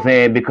 you know what I'm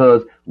saying?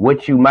 Because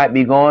what you might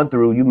be going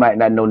through, you might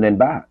not know nothing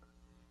about.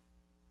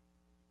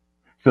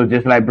 So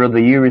just like Brother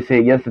Yuri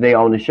said yesterday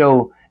on the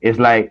show, it's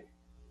like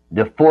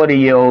the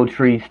 40-year-old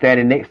tree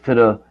standing next to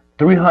the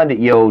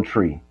 300-year-old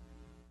tree.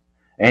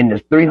 And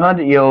the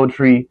 300-year-old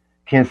tree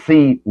can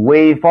see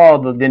way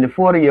farther than the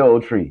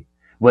 40-year-old tree.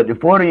 But the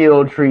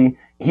 40-year-old tree,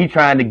 he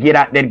trying to get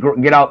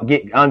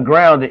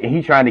ungrounded, and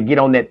he trying to get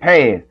on that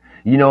path.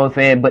 You know what I'm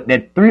saying? But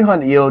that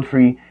 300-year-old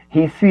tree,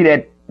 he see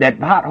that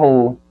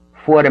pothole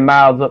 40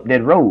 miles up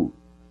that road.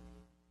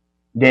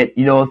 That,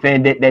 you know what I'm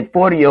saying, that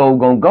 40-year-old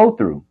gonna go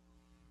through.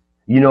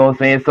 You know what I'm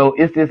saying? So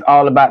it's just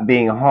all about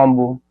being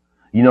humble,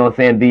 you know what I'm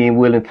saying, being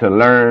willing to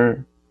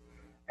learn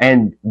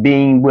and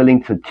being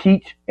willing to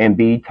teach and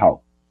be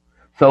taught.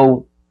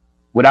 So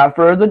without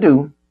further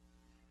ado,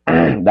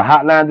 the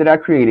hotline that I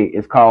created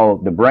is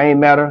called the Brain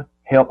Matter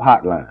Help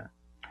Hotline.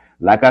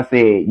 Like I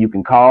said, you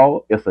can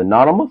call. It's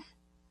anonymous.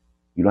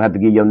 You don't have to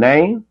give your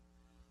name.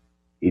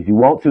 If you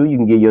want to, you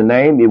can give your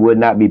name. It would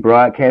not be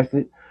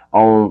broadcasted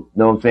on, you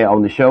know what I'm saying,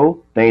 on the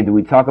show. Things that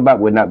we talk about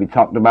would not be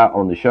talked about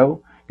on the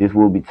show. This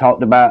will be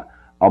talked about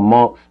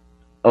amongst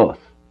us.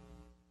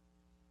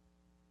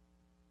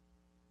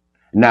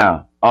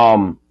 Now,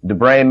 the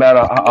Brain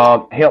Matter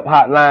Help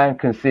Hotline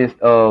consists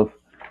of,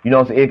 you know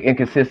what I'm saying, it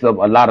consists of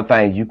a lot of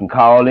things. You can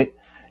call it.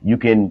 You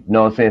can, you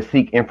know what I'm saying,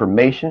 seek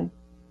information.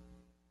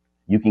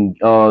 You can, you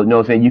know what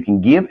I'm saying, you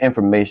can give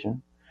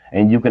information.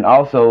 And you can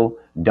also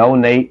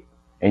donate,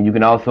 and you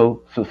can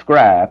also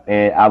subscribe.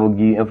 And I will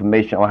give you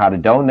information on how to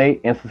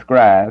donate and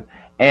subscribe.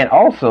 And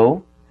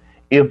also,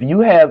 if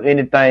you have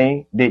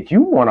anything that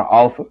you want to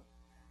offer,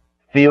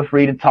 feel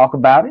free to talk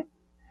about it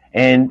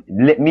and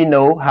let me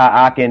know how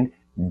I can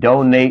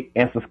donate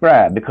and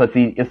subscribe, because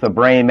see, it's a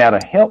Brain Matter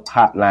Help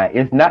Hotline.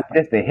 It's not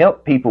just to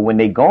help people when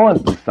they going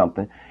through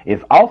something.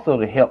 It's also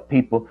to help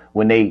people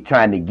when they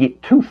trying to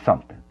get to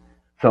something.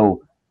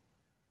 So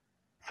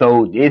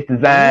it's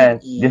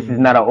designed. This is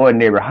not an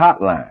ordinary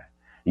hotline.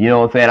 You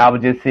know what I'm saying? I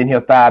was just sitting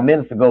here 5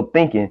 minutes ago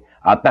thinking.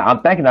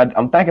 I'm thinking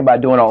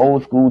about doing an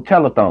old school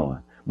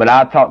telethon, but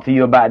I'll talk to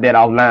you about that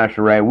offline,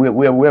 Sheree.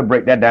 We'll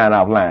break that down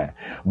offline.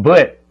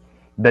 But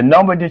the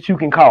number that you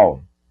can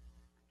call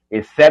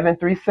is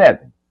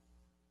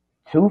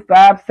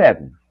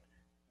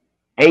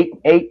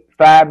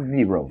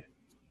 737-257-8850.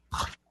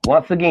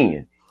 Once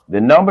again,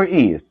 the number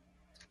is.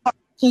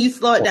 Can you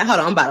slow it down? Hold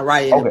on, I'm about to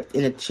write it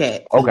in the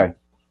chat. Okay.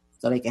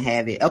 So they can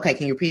have it. Okay,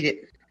 can you repeat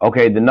it?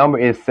 Okay, the number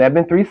is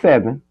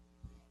 737.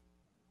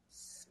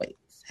 Wait,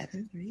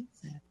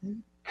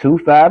 737.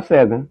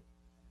 257.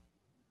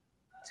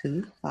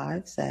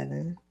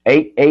 257.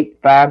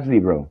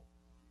 8850.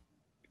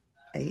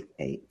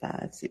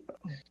 8850.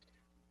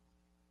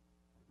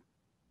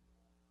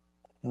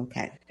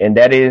 Okay. And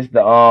that is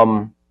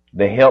the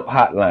help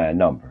hotline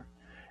number.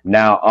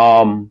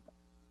 Now,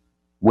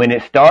 when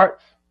it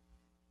starts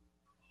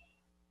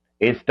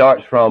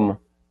from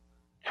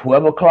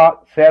 12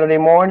 o'clock Saturday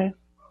morning,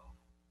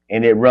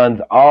 and it runs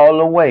all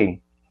the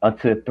way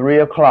until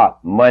 3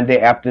 o'clock Monday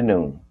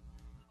afternoon.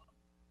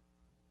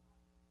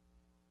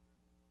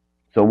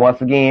 So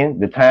once again,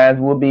 the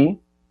times will be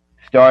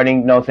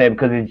starting, you know what I'm saying,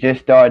 because it's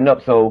just starting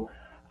up. So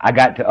I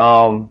got to, you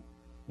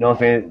know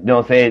what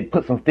I'm saying,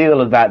 put some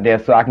feelers out there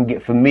so I can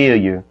get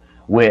familiar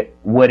with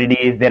what it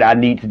is that I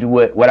need to do,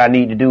 what I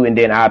need to do, and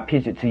then I'll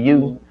pitch it to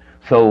you.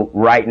 So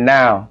right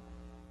now,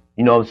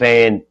 you know what I'm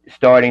saying,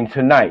 starting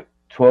tonight,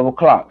 12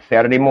 o'clock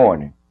Saturday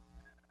morning,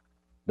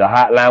 the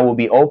hotline will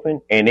be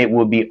open, and it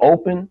will be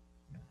open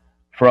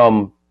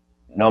from,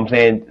 you know what I'm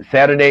saying,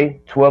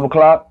 Saturday, 12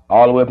 o'clock,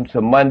 all the way up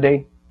until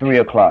Monday, 3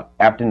 o'clock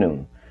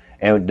afternoon.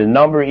 And the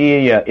number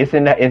is, it's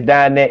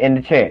down there in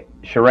the chat.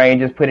 Shireen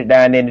just put it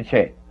down there in the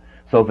chat.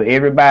 So for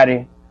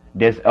everybody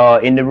that's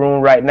in the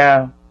room right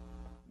now,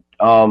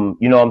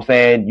 you know what I'm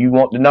saying, you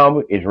want the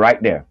number, it's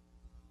right there.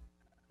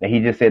 And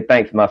he just said,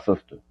 thanks, my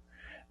sister.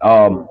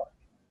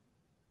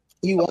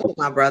 You welcome,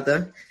 my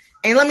brother.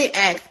 And let me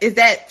ask, is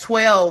that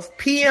 12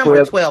 p.m.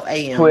 or 12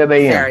 a.m.? 12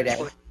 a.m.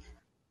 Saturday.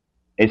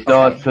 It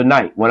starts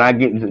tonight. When I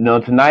get,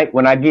 tonight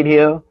when I get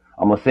here,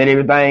 I'm gonna set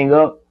everything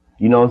up.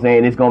 You know what I'm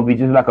saying? It's gonna be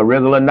just like a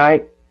regular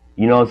night.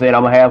 You know what I'm saying?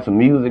 I'm gonna have some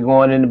music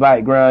going in the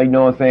background. You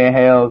know what I'm saying?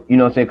 You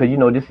know what I'm saying?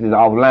 Because this is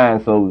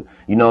offline, so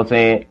you know what I'm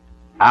saying.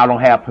 I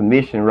don't have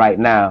permission right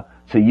now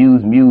to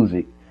use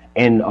music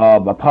in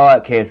my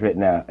podcast right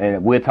now,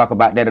 and we'll talk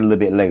about that a little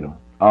bit later.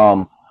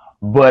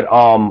 But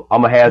I'm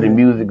gonna have the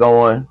music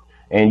going,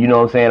 and you know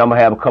what I'm saying, I'm gonna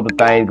have a couple of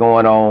things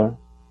going on,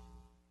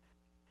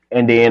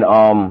 And then, you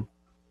know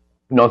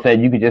what I'm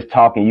saying, you can just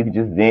talk and you can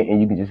just vent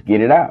and you can just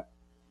get it out.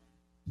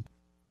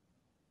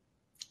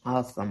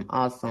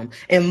 Awesome.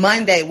 And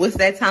Monday, what's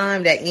that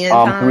time? That end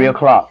time? 3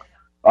 o'clock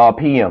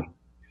p.m.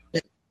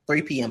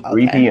 3 p.m. Okay.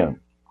 3 p.m.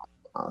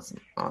 Awesome.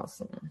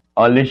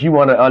 Unless you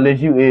got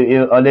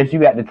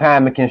the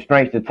time and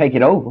constraints to take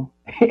it over.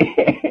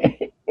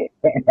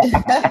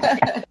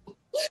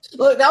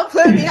 Look, don't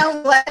put me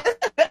on blast.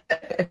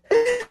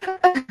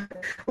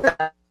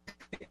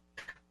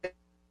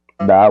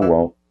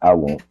 No, I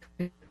won't.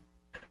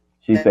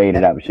 She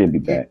faded out, but she'll be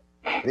back.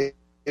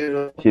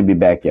 She'll be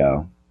back,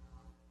 y'all.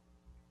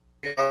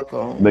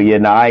 But yeah,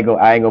 no, I ain't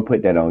gonna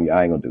put that on you.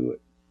 I ain't gonna do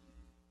it.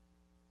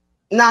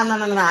 No.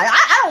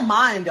 I don't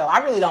mind though. I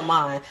really don't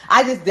mind.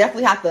 I just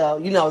definitely have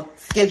to,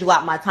 schedule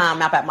out my time,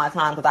 map out my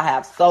time because I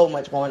have so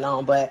much going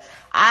on. But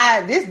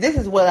this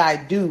is what I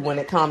do when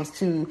it comes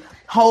to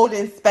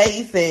holding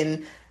space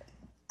and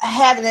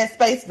having that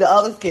space that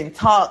others can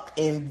talk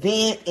and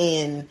vent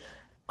and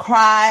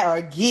cry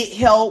or get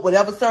help,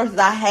 whatever services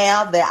I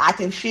have that I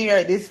can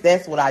share.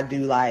 That's what I do.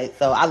 Like,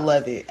 so I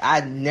love it.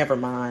 I never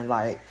mind.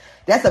 Like,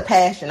 that's a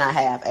passion I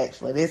have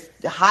actually. This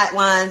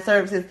hotline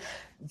services.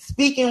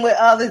 Speaking with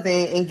others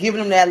and giving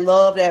them that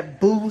love,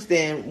 that boost,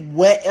 and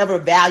whatever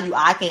value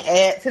I can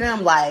add to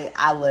them, like,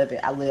 I love it.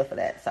 I live for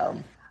that. So,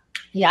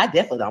 yeah, I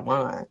definitely don't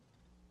mind.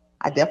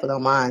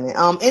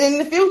 And in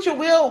the future,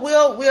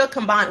 we'll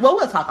combine. Well,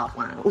 we'll talk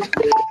offline.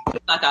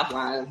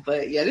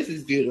 But yeah, this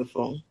is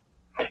beautiful.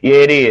 Yeah,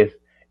 it is.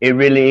 It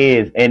really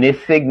is, and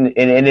it's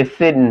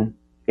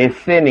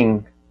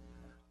sending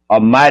a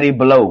mighty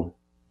blow.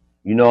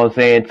 You know what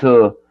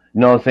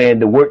I'm saying?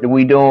 The work that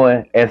we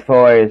doing as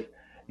far as,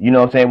 you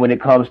know what I'm saying, when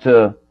it comes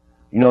to,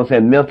 you know what I'm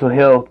saying, Mental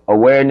Health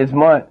Awareness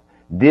Month,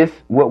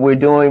 what we're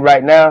doing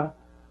right now,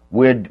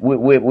 we're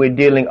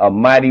dealing a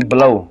mighty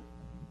blow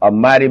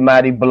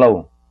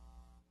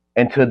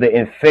into the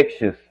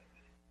infectious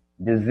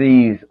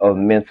disease of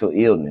mental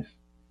illness.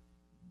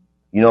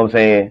 You know what I'm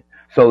saying?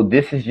 So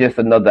this is just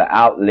another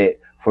outlet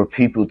for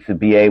people to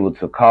be able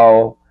to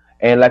call.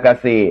 And like I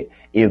said,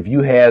 if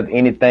you have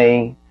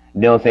anything,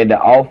 you know what I'm saying, to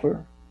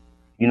offer,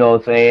 you know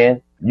what I'm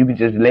saying, you can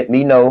just let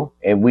me know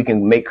and we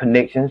can make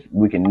connections.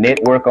 We can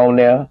network on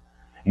there.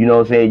 You know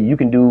what I'm saying? You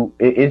can do,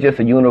 it's just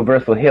a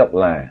universal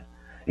helpline.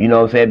 You know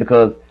what I'm saying?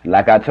 Because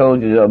like I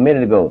told you a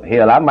minute ago,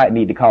 hell, I might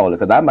need to call it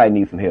because I might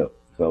need some help.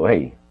 So,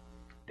 hey,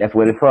 that's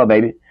what it's for,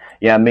 baby.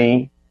 You know what I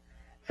mean?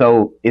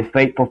 So it's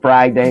Fateful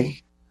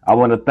Friday. I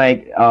want to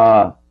thank,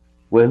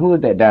 who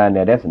is that down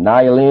there? That's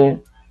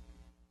Nyla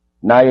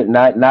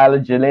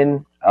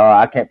Jalin.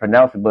 I can't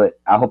pronounce it, but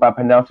I hope I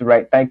pronounced it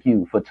right. Thank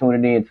you for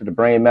tuning in to the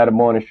Brain Matter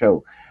Morning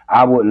Show.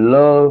 I would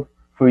love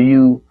for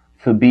you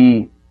to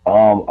be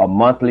a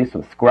monthly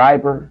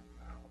subscriber,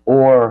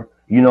 or,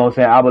 you know what I'm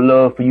saying, I would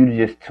love for you to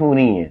just tune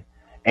in.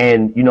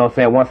 And, you know what I'm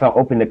saying, once I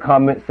open the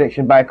comment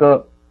section back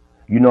up,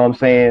 you know what I'm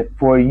saying,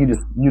 for you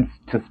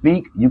to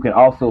speak, you can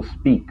also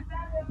speak.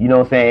 You know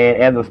what I'm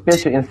saying, and as a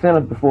special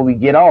incentive before we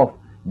get off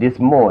this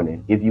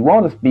morning, if you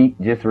want to speak,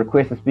 just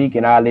request to speak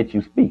and I'll let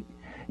you speak.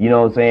 You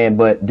know what I'm saying?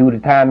 But due to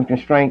time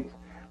constraints,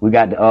 we're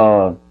just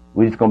going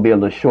to be a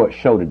little short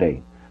show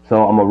today.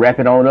 So I'm going to wrap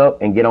it on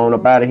up and get on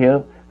up out of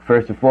here.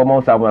 First and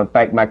foremost, I want to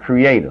thank my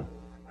creator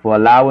for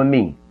allowing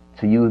me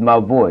to use my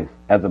voice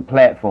as a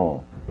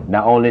platform,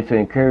 not only to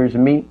encourage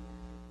me,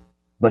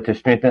 but to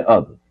strengthen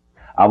others.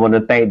 I want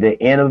to thank the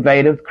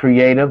innovative,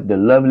 creative, the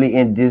lovely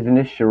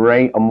indigenous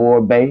Sheree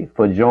Amore Bay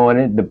for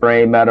joining the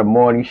Brain Matter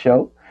Morning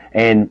Show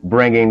and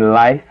bringing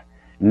life,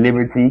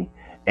 liberty,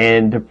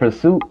 and the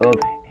pursuit of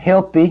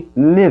healthy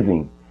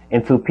living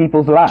into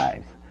people's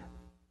lives.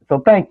 So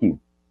thank you.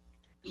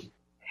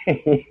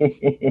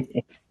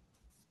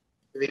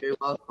 Very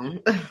welcome.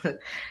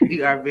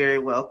 You are very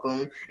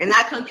welcome. And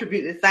I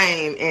contribute the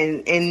same.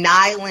 And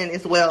Nylan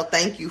as well,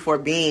 thank you for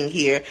being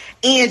here.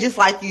 And just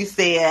like you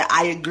said,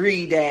 I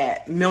agree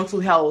that mental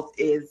health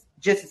is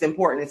just as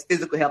important as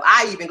physical health.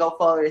 I even go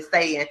further as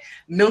saying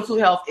mental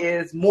health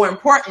is more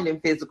important than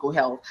physical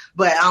health.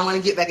 But I don't want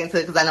to get back into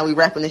it because I know we're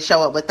wrapping the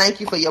show up. But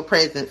thank you for your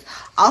presence.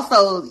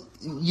 Also,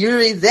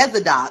 Yuri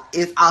Zezadok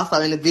is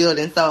also in the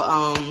building.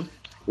 So,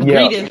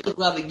 greetings to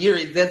brother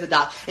Yuri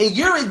Zezadok. And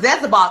Yuri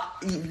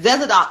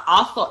Zezadok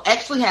also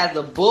actually has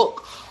a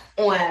book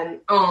on,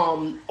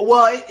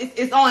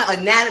 it's on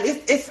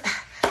anatomy.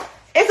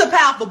 It's a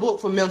powerful book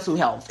for mental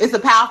health. It's a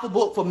powerful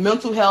book for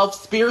mental health,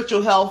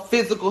 spiritual health,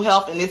 physical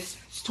health, and it's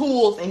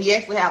tools. And he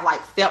actually have like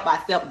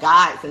step-by-step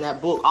guides in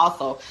that book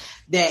also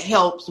that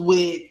helps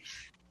with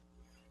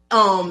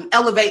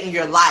elevating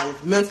your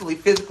life mentally,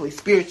 physically,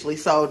 spiritually.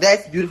 So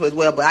that's beautiful as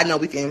well. But I know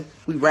we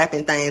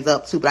wrapping things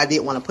up too, but I did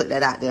want to put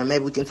that out there.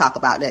 Maybe we can talk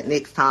about that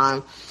next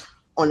time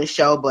on the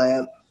show.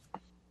 But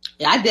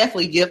yeah, I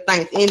definitely give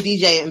thanks. And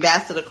DJ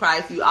Ambassador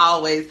Christ, you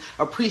always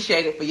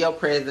appreciate it for your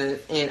presence,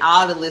 and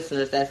all the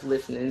listeners that's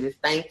listening. Just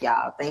thank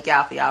y'all. Thank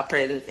y'all for y'all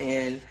presence.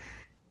 And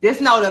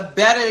just know the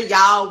better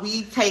y'all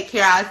we take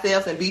care of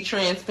ourselves and be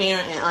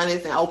transparent and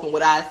honest and open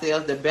with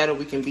ourselves, the better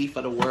we can be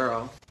for the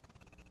world.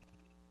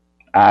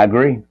 I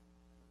agree.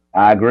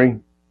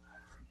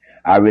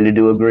 I really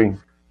do agree.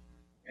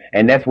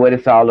 And that's what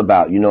it's all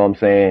about. You know what I'm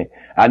saying?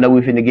 I know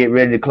we're finna get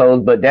ready to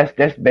close, but that's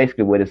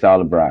basically what it's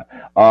all about.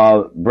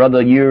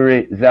 Brother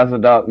Yuri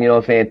Zazadok, you know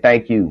what I'm saying?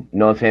 Thank you. You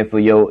know what I'm saying? For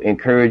your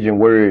encouraging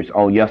words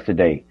on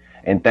yesterday.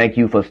 And thank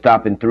you for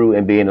stopping through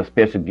and being a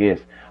special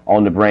guest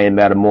on the Brain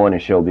Matter Morning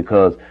Show,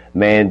 because,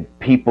 man,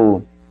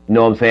 people, you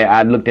know what I'm saying?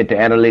 I looked at the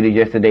analytics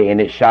yesterday and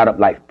it shot up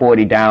like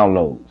 40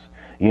 downloads.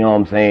 You know what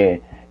I'm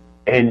saying?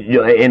 And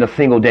in a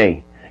single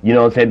day. You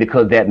know what I'm saying?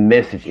 Because that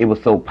message, it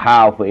was so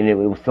powerful and it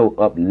was so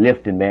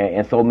uplifting, man.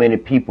 And so many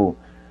people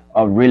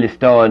are really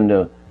starting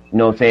to, you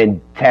know what I'm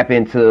saying, tap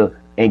into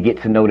and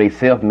get to know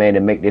themselves, man,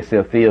 and make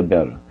themselves feel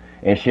better.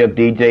 And Chef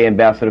DJ,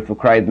 Ambassador for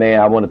Christ, man,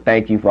 I want to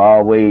thank you for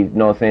always, you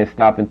know what I'm saying,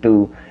 stopping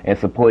through and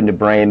supporting the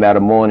Brain Matter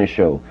Morning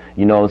Show.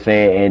 You know what I'm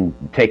saying?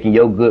 And taking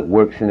your good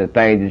works and the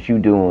things that you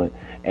doing,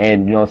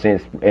 and, you know what I'm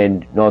saying,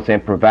 and, you know what I'm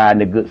saying, providing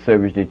the good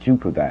service that you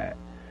provide.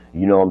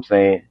 You know what I'm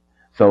saying?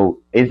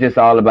 So it's just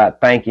all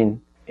about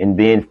thanking and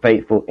being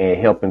faithful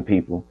and helping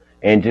people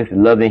and just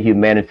loving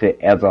humanity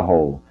as a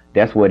whole.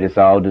 That's what it's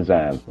all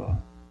designed for.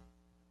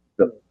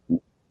 So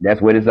that's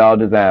what it's all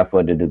designed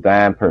for, the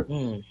design purpose.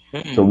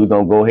 Mm-hmm. So we're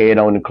going to go ahead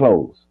on and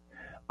close.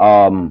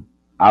 I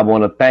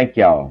want to thank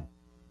y'all.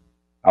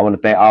 I want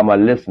to thank all my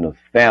listeners,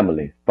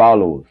 family,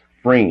 followers,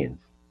 friends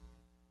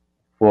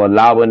for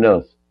allowing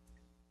us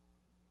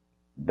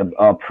the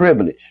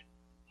privilege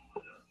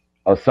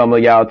of some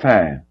of y'all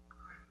time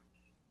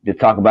to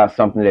talk about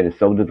something that is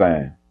so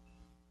divine.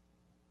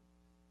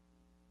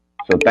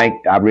 So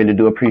I really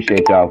do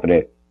appreciate y'all for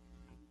that.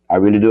 I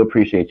really do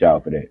appreciate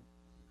y'all for that.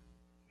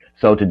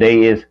 So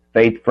today is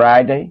Faith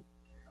Friday,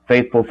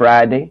 Faithful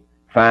Friday.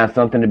 Find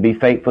something to be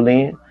faithful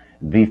in.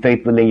 Be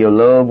faithful in your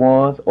loved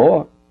ones,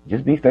 or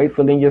just be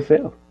faithful in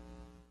yourself.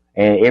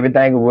 And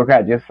everything will work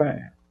out just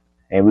fine.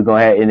 And we're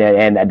going to have,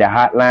 and the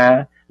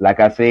hotline, like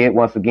I said,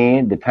 once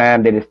again, the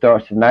time that it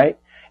starts tonight,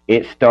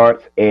 it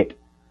starts at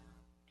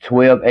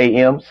 12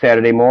 a.m.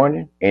 Saturday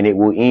morning, and it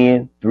will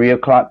end 3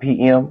 o'clock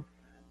p.m.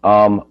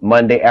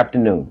 Monday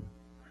afternoon.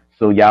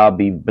 So y'all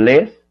be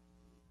blessed,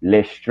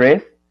 less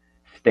stressed,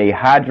 stay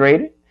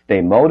hydrated,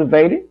 stay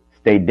motivated,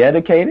 stay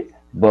dedicated,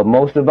 but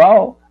most of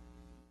all,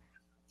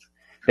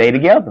 stay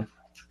together.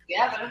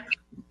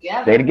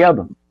 Stay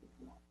together.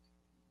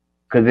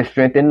 Because it's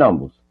strength in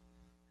numbers.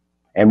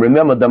 And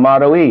remember, the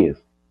motto is,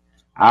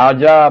 our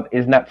job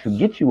is not to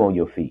get you on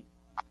your feet.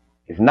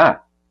 It's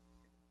not.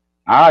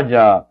 Our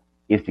job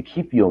is to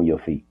keep you on your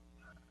feet.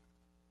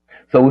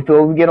 So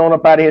before we get on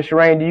up out of here,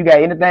 Sherane, do you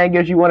got anything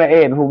else you want to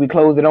add before we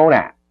close it on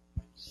out?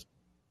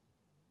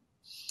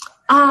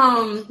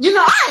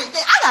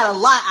 I got a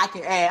lot I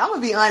can add. I'm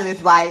gonna be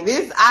honest, like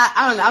this,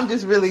 I don't know, I'm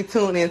just really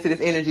tuned into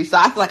this energy, so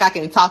I feel like I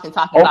can talk.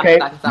 Okay,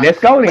 let's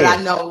go then. But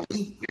I know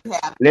we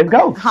have. Let's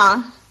go.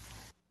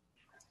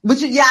 But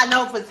I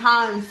know for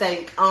time's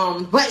sake.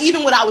 But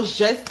even what I was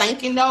just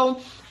thinking though,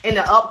 in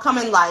the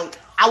upcoming, like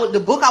the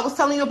book I was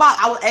telling you about,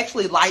 I would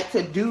actually like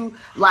to do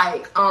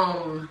like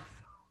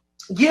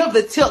give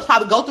the tips,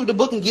 probably go through the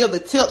book and give the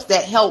tips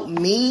that help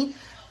me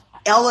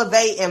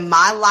elevate in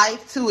my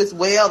life too as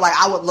well. Like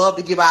I would love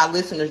to give our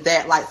listeners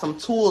that, like some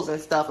tools and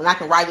stuff, and I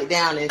can write it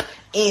down and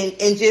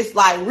just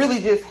like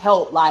really just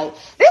help. Like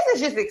this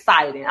is just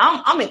exciting.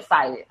 I'm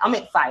excited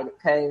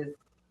because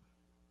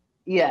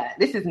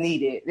this is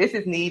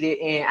needed,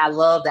 and I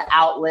love the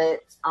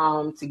outlets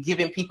to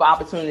giving people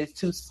opportunities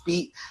to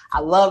speak. I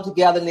love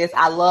togetherness.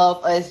 I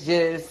love us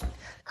just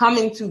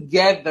coming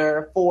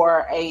together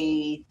for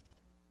a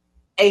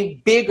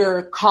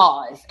bigger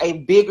cause, a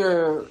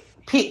bigger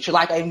picture,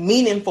 like a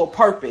meaningful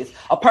purpose,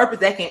 a purpose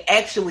that can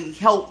actually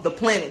help the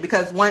planet.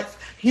 Because once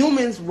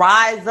humans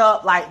rise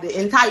up, like the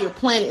entire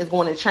planet is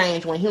going to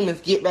change when humans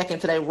get back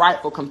into their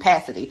rightful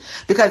capacity.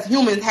 Because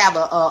humans have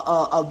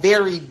a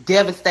very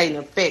devastating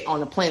effect on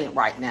the planet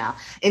right now.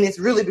 And it's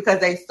really because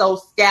they so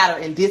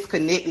scattered and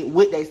disconnected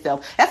with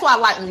themselves. That's why I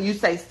like when you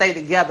say stay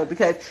together,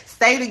 because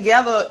stay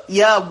together,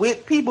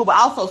 with people, but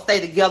also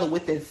stay together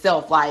within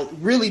self. Like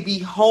really be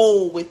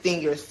whole within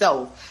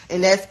yourself.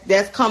 And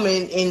that's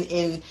coming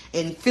in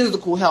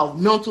physical health,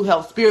 mental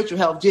health, spiritual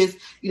health, just,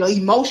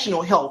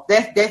 emotional health.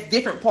 That's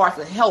different parts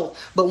of health.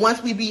 But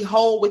once we be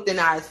whole within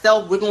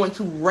ourselves, we're going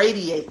to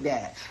radiate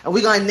that. And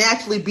we're going to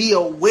naturally be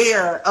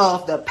aware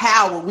of the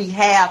power we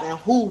have and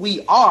who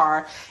we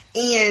are.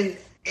 And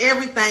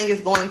everything is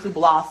going to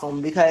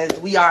blossom because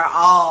we are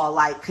all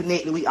like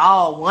connected. We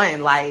all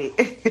one, like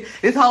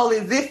this whole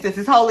existence,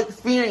 this whole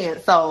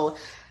experience. So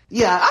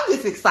I'm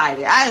just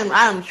excited. I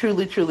am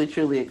truly, truly,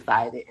 truly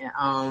excited.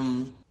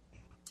 And,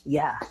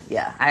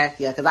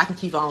 because I can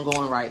keep on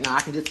going right now.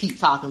 I can just keep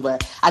talking,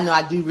 but I know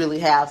I do really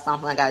have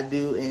something I got to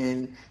do,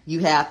 and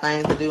you have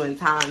things to do in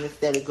time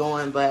instead of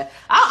going. But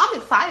I'm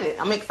excited.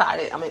 I'm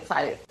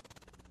excited.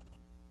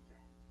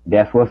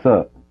 That's what's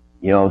up.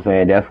 You know what I'm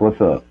saying? That's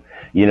what's up.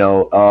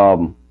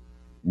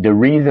 The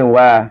reason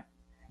why,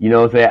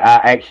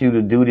 I asked you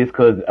to do this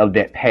because of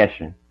that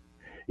passion.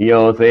 You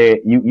know what I'm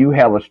saying? You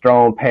have a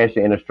strong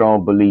passion and a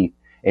strong belief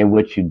in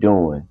what you're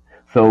doing.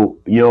 So,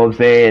 you know what I'm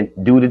saying,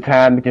 due to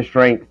time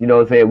constraints, we're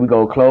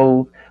going to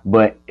close.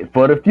 But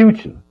for the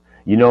future,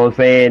 you know what I'm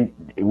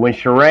saying? When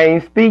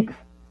Shireen speaks,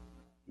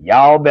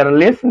 y'all better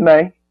listen,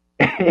 man.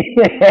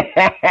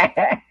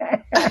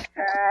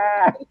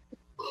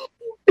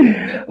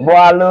 Boy,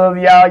 I love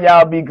y'all.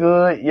 Y'all be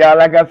good. Y'all,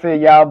 like I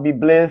said, y'all be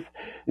blessed.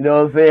 You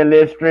know what I'm saying?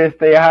 Let's stress,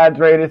 stay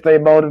hydrated, stay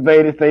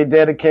motivated, stay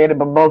dedicated,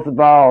 but most of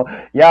all,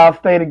 y'all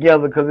stay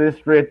together because it's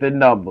strength in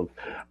numbers.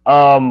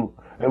 And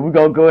we're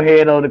going to go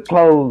ahead on the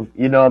close,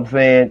 you know what I'm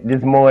saying,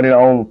 this morning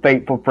on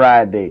Fateful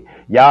Friday.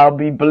 Y'all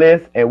be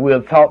blessed, and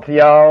we'll talk to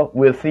y'all.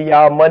 We'll see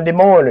y'all Monday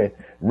morning,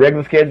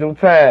 regular scheduled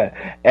time.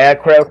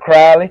 Aircraft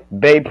Crowley,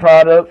 Bay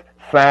Products,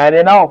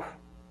 signing off.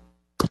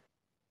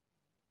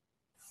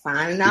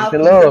 Signing off. Peace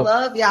and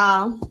love,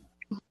 y'all.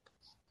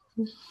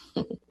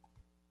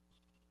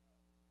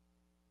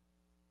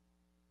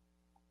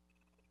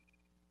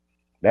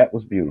 That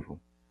was beautiful.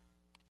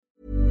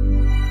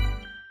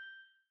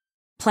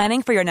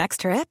 Planning for your next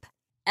trip?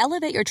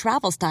 Elevate your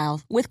travel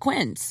style with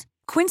Quince.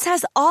 Quince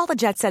has all the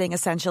jet-setting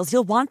essentials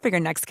you'll want for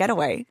your next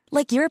getaway,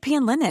 like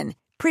European linen,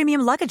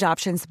 premium luggage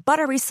options,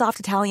 buttery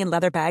soft Italian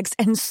leather bags,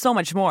 and so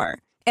much more.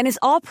 And is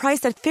all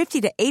priced at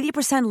 50 to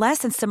 80% less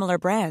than similar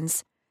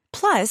brands.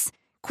 Plus,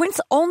 Quince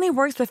only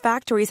works with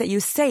factories that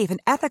use safe and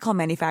ethical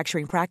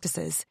manufacturing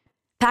practices.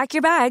 Pack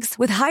your bags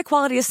with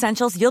high-quality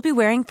essentials you'll be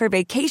wearing for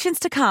vacations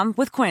to come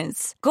with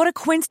Quince. Go to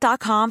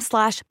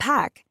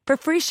quince.com/pack for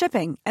free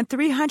shipping and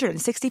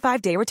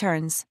 365-day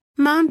returns.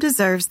 Mom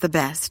deserves the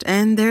best,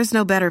 and there's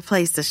no better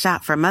place to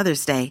shop for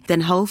Mother's Day than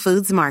Whole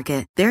Foods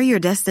Market. They're your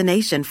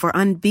destination for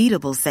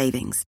unbeatable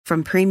savings,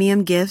 from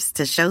premium gifts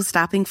to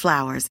show-stopping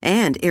flowers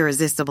and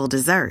irresistible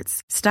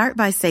desserts. Start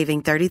by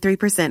saving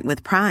 33%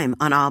 with Prime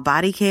on all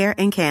body care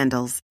and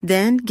candles.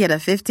 Then get a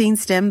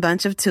 15-stem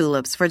bunch of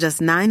tulips for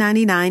just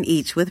 $9.99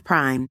 each with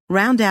Prime.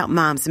 Round out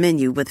Mom's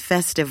menu with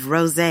festive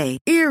rosé,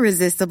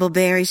 irresistible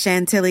berry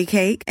chantilly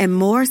cake, and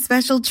more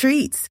special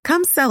treats.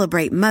 Come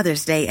celebrate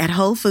Mother's Day at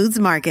Whole Foods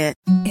Market.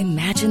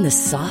 Imagine the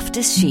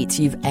softest sheets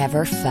you've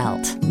ever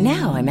felt.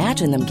 Now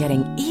imagine them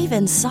getting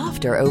even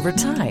softer over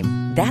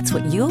time. That's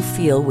what you'll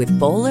feel with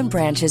Boll &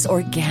 Branch's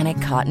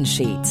organic cotton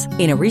sheets.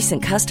 In a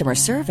recent customer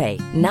survey,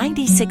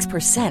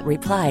 96%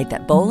 replied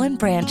that Boll &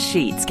 Branch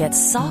sheets get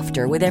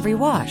softer with every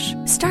wash.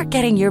 Start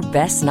getting your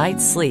best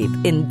night's sleep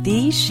in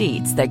these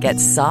sheets that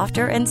get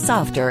softer and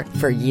softer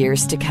for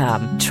years to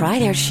come. Try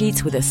their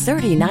sheets with a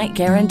 30-night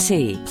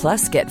guarantee.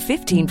 Plus, get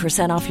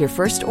 15% off your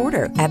first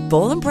order at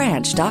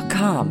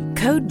bollandbranch.com.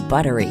 Code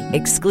BUTTERY.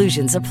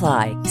 Exclusions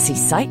apply. See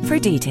site for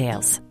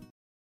details.